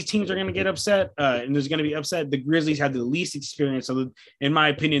any of these teams are going to get upset, and there's going to be upset, the Grizzlies have the least experience. So in my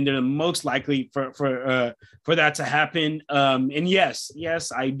opinion, they're the most likely for that to happen. And yes,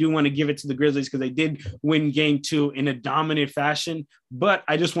 I do want to give it to the Grizzlies because they did win game 2 in a dominant fashion. But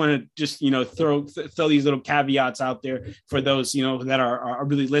I just want to throw these little caveats out there for those, that are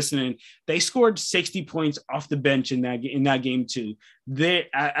really listening. They scored 60 points off the bench in that game 2. They,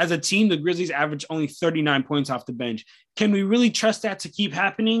 as a team, the Grizzlies averaged only 39 points off the bench. Can we really trust that to keep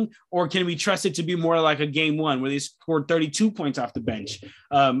happening? Or can we trust it to be more like a game 1 where they scored 32 points off the bench?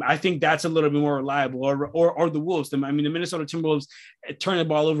 I think that's a little bit more reliable. Or the Wolves. The Minnesota Timberwolves turned the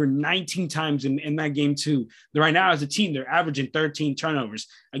ball over 19 times in that game 2. Right now, as a team, they're averaging 13 turnovers.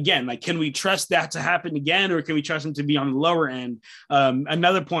 Again, can we trust that to happen again? Or can we trust them to be on the lower end?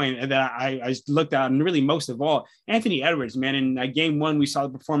 Another point that I looked at, and really most of all, Anthony Edwards, man, in game 1, we saw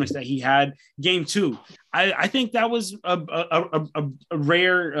the performance that he had. Game 2, I think that was a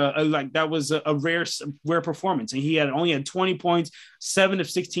rare performance, and he only had 20 points, 7 of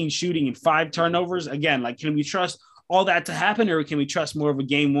 16 shooting, and 5 turnovers. Again, can we trust all that to happen, or can we trust more of a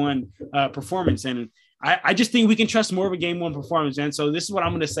game 1 performance? And I just think we can trust more of a game 1 performance. And so this is what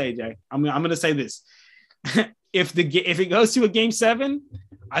I'm going to say, Jay. I'm going to say this: if it goes to a game 7,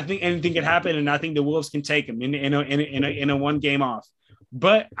 I think anything can happen, and I think the Wolves can take them in a 1 game off.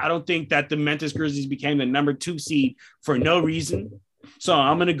 But I don't think that the Memphis Grizzlies became the number 2 seed for no reason. So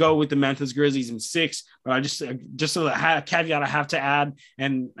I'm going to go with the Memphis Grizzlies in 6. But I just a caveat I have to add,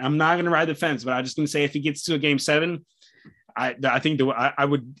 and I'm not going to ride the fence, but I'm just going to say if it gets to a game 7, I think I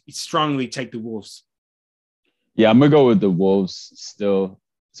would strongly take the Wolves. Yeah, I'm going to go with the Wolves still.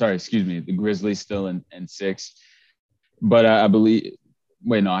 Sorry, excuse me, the Grizzlies still in 6. But I believe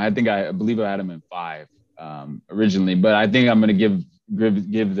 – I believe I had them in 5 originally. But I think I'm going to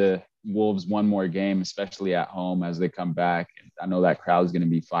give Wolves one more game, especially at home as they come back. I know that crowd is going to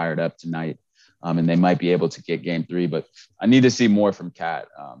be fired up tonight, and they might be able to get game 3. But I need to see more from Cat.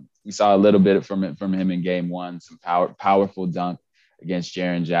 We saw a little bit from him in game 1, some powerful dunk against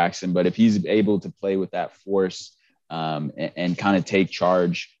Jaren Jackson. But if he's able to play with that force and kind of take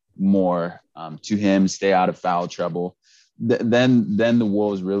charge more to him, stay out of foul trouble, then the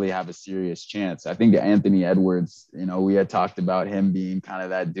Wolves really have a serious chance. I think Anthony Edwards, we had talked about him being kind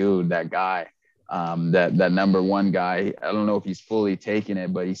of that dude, that guy, that number 1 guy. I don't know if he's fully taken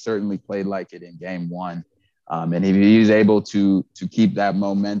it, but he certainly played like it in game 1. And if he was able to keep that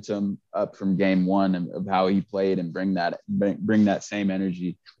momentum up from game 1 of how he played and bring that same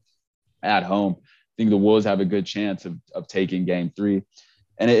energy at home, I think the Wolves have a good chance of taking game 3.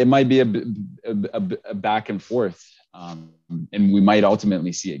 And it might be a back and forth. And we might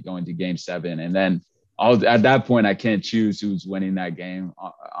ultimately see it going to game 7. And then at that point, I can't choose who's winning that game.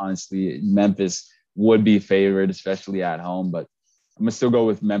 Honestly, Memphis would be favored, especially at home. But I'm going to still go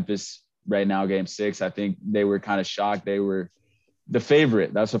with Memphis right now, game 6. I think they were kind of shocked. They were the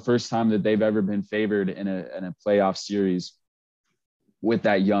favorite. That's the first time that they've ever been favored in a playoff series with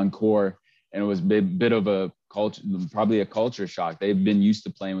that young core. And it was a bit of a culture, probably a culture shock. They've been used to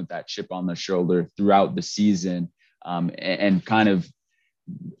playing with that chip on their shoulder throughout the season, and kind of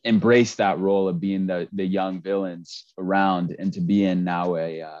embrace that role of being the young villains around, and to be in now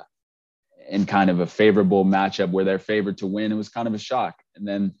in kind of a favorable matchup where they're favored to win. It was kind of a shock. And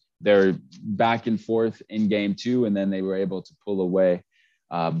then they're back and forth in game 2, and then they were able to pull away.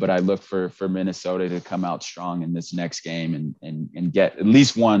 But I look for Minnesota to come out strong in this next game and get at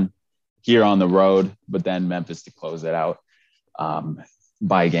least one here on the road, but then Memphis to close it out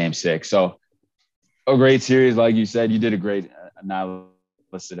by game 6. So a great series. Like you said, you did a great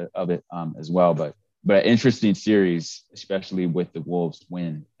analysis of it as well, but interesting series, especially with the Wolves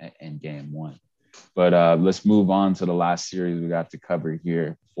win in game 1. But let's move on to the last series we got to cover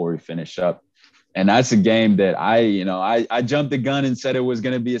here before we finish up. And that's a game that I jumped the gun and said it was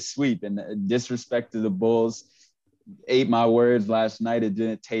going to be a sweep, and disrespect to the Bulls. Ate my words last night. It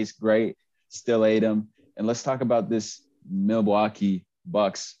didn't taste great. Still ate them. And let's talk about this Milwaukee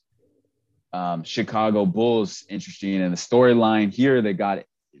Bucks, Chicago Bulls. Interesting. And the storyline here that got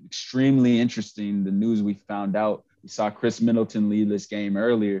extremely interesting. The news we found out, we saw Chris Middleton leave this game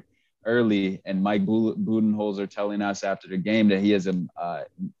early, and Mike Budenholzer telling us after the game that he has an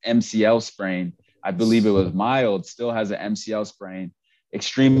MCL sprain. I believe it was mild. Still has an MCL sprain.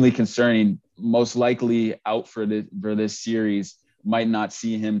 Extremely concerning. Most likely out for this series. Might not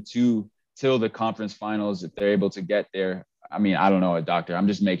see him till the conference finals if they're able to get there. I mean, I don't know, a doctor. I'm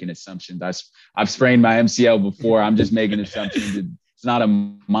just making assumptions. I've sprained my MCL before. I'm just making assumptions. It's not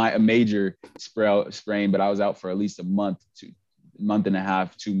a major sprain, but I was out for at least a month and a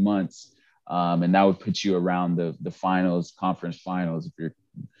half, 2 months. And that would put you around the finals, conference finals, if you're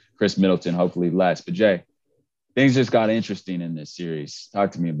Chris Middleton, hopefully less. But Jay, things just got interesting in this series.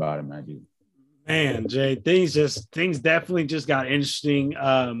 Talk to me about it, Maggie. Man, Jay, things definitely just got interesting.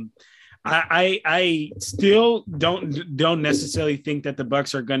 I still don't necessarily think that the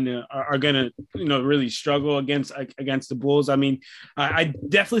Bucks are gonna really struggle against the Bulls. I mean, I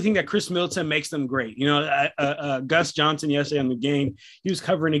definitely think that Chris Middleton makes them great. Gus Johnson yesterday on the game, he was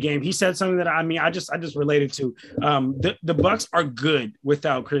covering the game. He said something that I just related to. The Bucks are good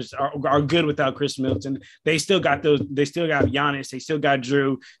without Chris. Are good without Chris Middleton. They still got those. They still got Giannis. They still got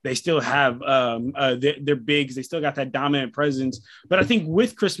Drew. They still have their bigs. They still got that dominant presence. But I think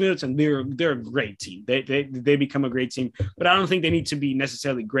with Chris Middleton, they're a great team. They become a great team, but I don't think they need to be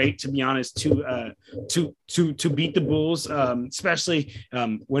necessarily great, to be honest, to beat the Bulls, especially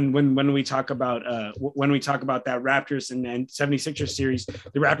when we talk about that Raptors and 76ers series.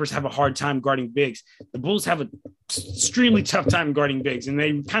 The Raptors have a hard time guarding bigs. The Bulls have an extremely tough time guarding bigs, and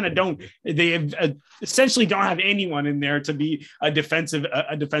they kind of don't. They essentially don't have anyone in there to be a defensive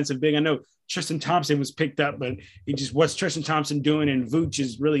big. I know Tristan Thompson was picked up, but what's Tristan Thompson doing? And Vooch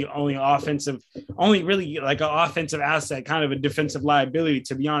is really only really like an offensive asset, kind of a defensive liability,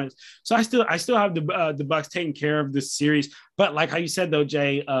 to be honest. So I still have the Bucks taking care of this series. But like how you said though,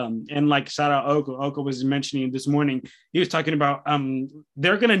 Jay, and like shout out Oko. Oko was mentioning this morning. He was talking about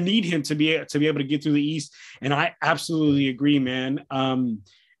they're gonna need him to be able to get through the East, and I absolutely agree, man.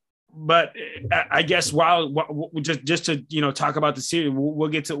 But I guess just to talk about the series, we'll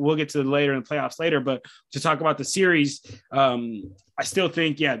get to later in the playoffs later. But to talk about the series, I I still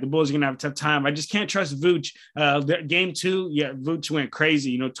think, the Bulls are going to have a tough time. I just can't trust Vooch. Game 2, Vooch went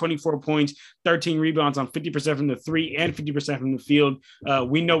crazy. 24 points, 13 rebounds on 50% from the three and 50% from the field.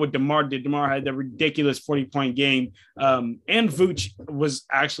 We know what DeMar did. DeMar had that ridiculous 40-point game. And Vooch was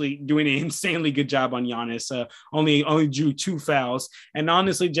actually doing an insanely good job on Giannis. Only drew 2 fouls. And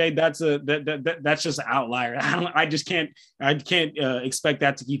honestly, Jay, that's just an outlier. I can't expect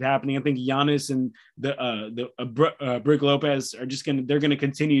that to keep happening. I think Giannis and Brook Lopez are just they're going to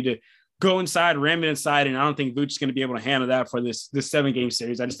continue to go inside, ram it inside, and I don't think Vooch is going to be able to handle that for this 7-game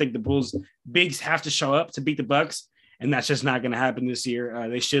series. I just think the Bulls bigs have to show up to beat the Bucks, and that's just not going to happen this year.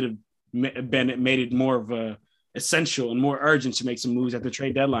 They should have made it more of a essential and more urgent to make some moves at the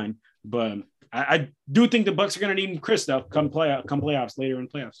trade deadline. But I do think the Bucks are going to need Chris though come playoffs later in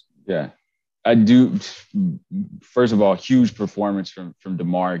playoffs. Yeah, I do. First of all, huge performance from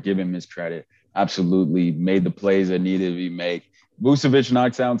DeMar. Give him his credit. Absolutely made the plays that needed to be made. Vucevic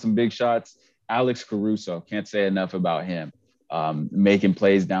knocks down some big shots. Alex Caruso, can't say enough about him. Making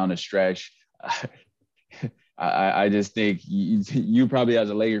plays down the stretch. I just think you probably as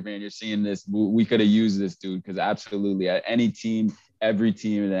a Laker fan, you're seeing this. We could have used this dude because absolutely at any team, every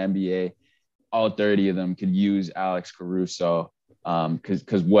team in the NBA, all 30 of them could use Alex Caruso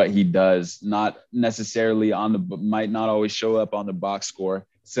because what he does, not necessarily might not always show up on the box score,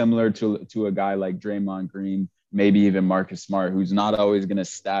 similar to a guy like Draymond Green, maybe even Marcus Smart, who's not always going to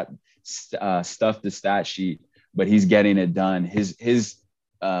stuff the stat sheet, but he's getting it done. His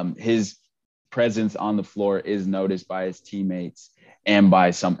presence on the floor is noticed by his teammates and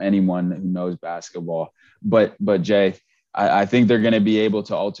by anyone who knows basketball. But Jay, I think they're going to be able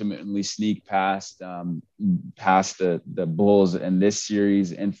to ultimately sneak past the Bulls in this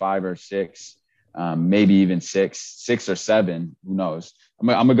series in 5 or 6, maybe even 6 or 7. Who knows? I'm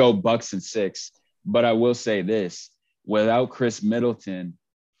gonna go Bucks in 6. But I will say this: without Chris Middleton,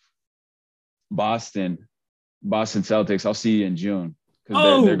 Boston Celtics, I'll see you in June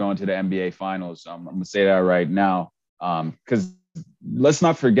because they're going to the NBA Finals. I'm gonna say that right now because let's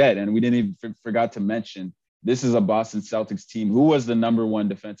not forget, and we didn't even forgot to mention, this is a Boston Celtics team who was the number 1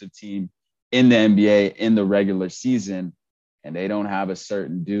 defensive team in the NBA in the regular season, and they don't have a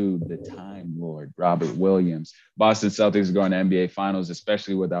certain dude, the Time Lord, Robert Williams. Boston Celtics are going to NBA Finals,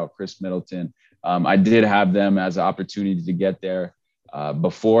 especially without Chris Middleton. I did have them as an opportunity to get there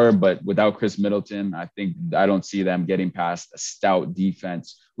before, but without Chris Middleton, I don't see them getting past a stout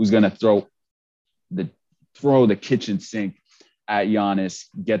defense who's going to throw the kitchen sink at Giannis,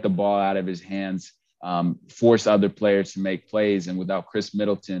 get the ball out of his hands, force other players to make plays. And without Chris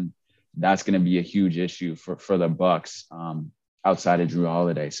Middleton, that's going to be a huge issue for the Bucks outside of Jrue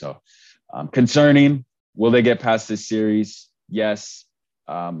Holiday. So concerning, will they get past this series? Yes.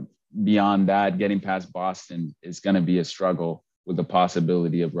 Beyond that, getting past Boston is going to be a struggle with the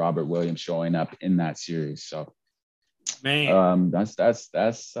possibility of Robert Williams showing up in that series. So, man,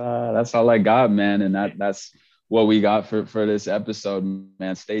 that's all I got, man. And that's what we got for this episode,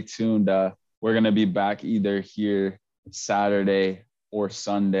 man. Stay tuned. We're going to be back either here Saturday or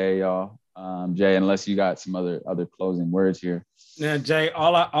Sunday, y'all. Jay, unless you got some other closing words here. Yeah, Jay,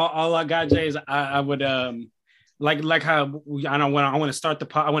 all I got, Jay, is I would like how I want to start the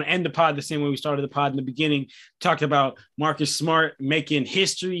pod. I want to end the pod the same way we started the pod in the beginning. Talked about Marcus Smart making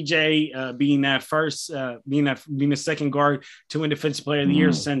history, Jay, being the second guard to win Defensive Player of the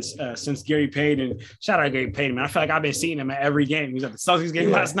Year since Gary Payton. Shout out Gary Payton, man. I feel like I've been seeing him at every game. He was at the Celtics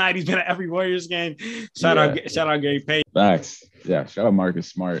game last night. He's been at every Warriors game. Shout out Gary Payton. Facts. Yeah, shout out Marcus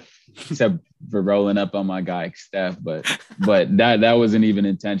Smart. Except for rolling up on my guy Steph, but that wasn't even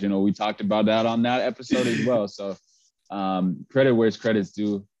intentional. We talked about that on that episode as well. So credit where credit's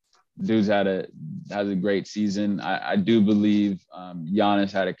due. Dude's has a great season. I do believe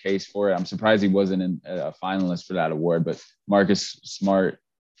Giannis had a case for it. I'm surprised he wasn't a finalist for that award, but Marcus Smart,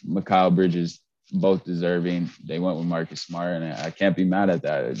 Mikal Bridges, both deserving. They went with Marcus Smart, and I can't be mad at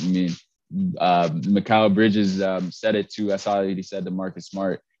that. I mean, Mikal Bridges said it too. I saw that he said to Marcus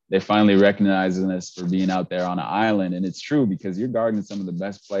Smart, they finally recognizing us for being out there on an island. And it's true because you're guarding some of the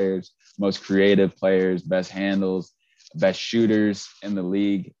best players, most creative players, best handles, best shooters in the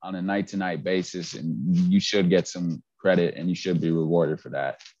league on a night-to-night basis. And you should get some credit and you should be rewarded for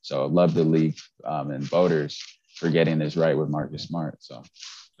that. So I love the league and voters for getting this right with Marcus Smart. So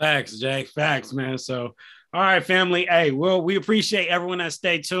facts, Jay. Facts, man. So all right, family. Hey, well, we appreciate everyone that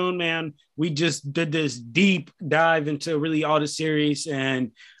stayed tuned, man. We just did this deep dive into really all the series,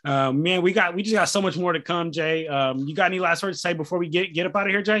 and man, we just got so much more to come, Jay. You got any last words to say before we get up out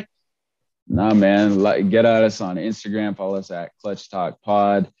of here, Jay? Nah, man. Get at us on Instagram. Follow us at Clutch Talk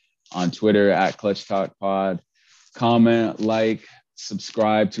Pod, on Twitter at Clutch Talk Pod. Comment,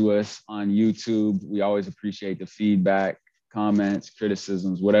 subscribe to us on YouTube. We always appreciate the feedback, comments,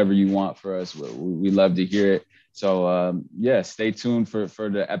 criticisms, whatever you want for us. We love to hear it. So stay tuned for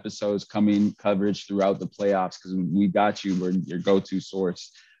the episodes coming, coverage throughout the playoffs, because we got you. We're your go-to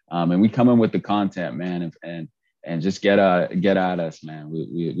source, and we come in with the content, man, and just get at us, man.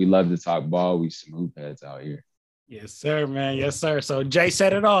 We love to talk ball. We some hoop heads out here. Yes, sir, man. Yes, sir. So Jay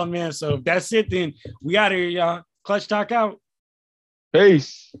said it all, man. So if that's it, then we out of here, y'all. Clutch Talk out.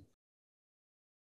 Peace.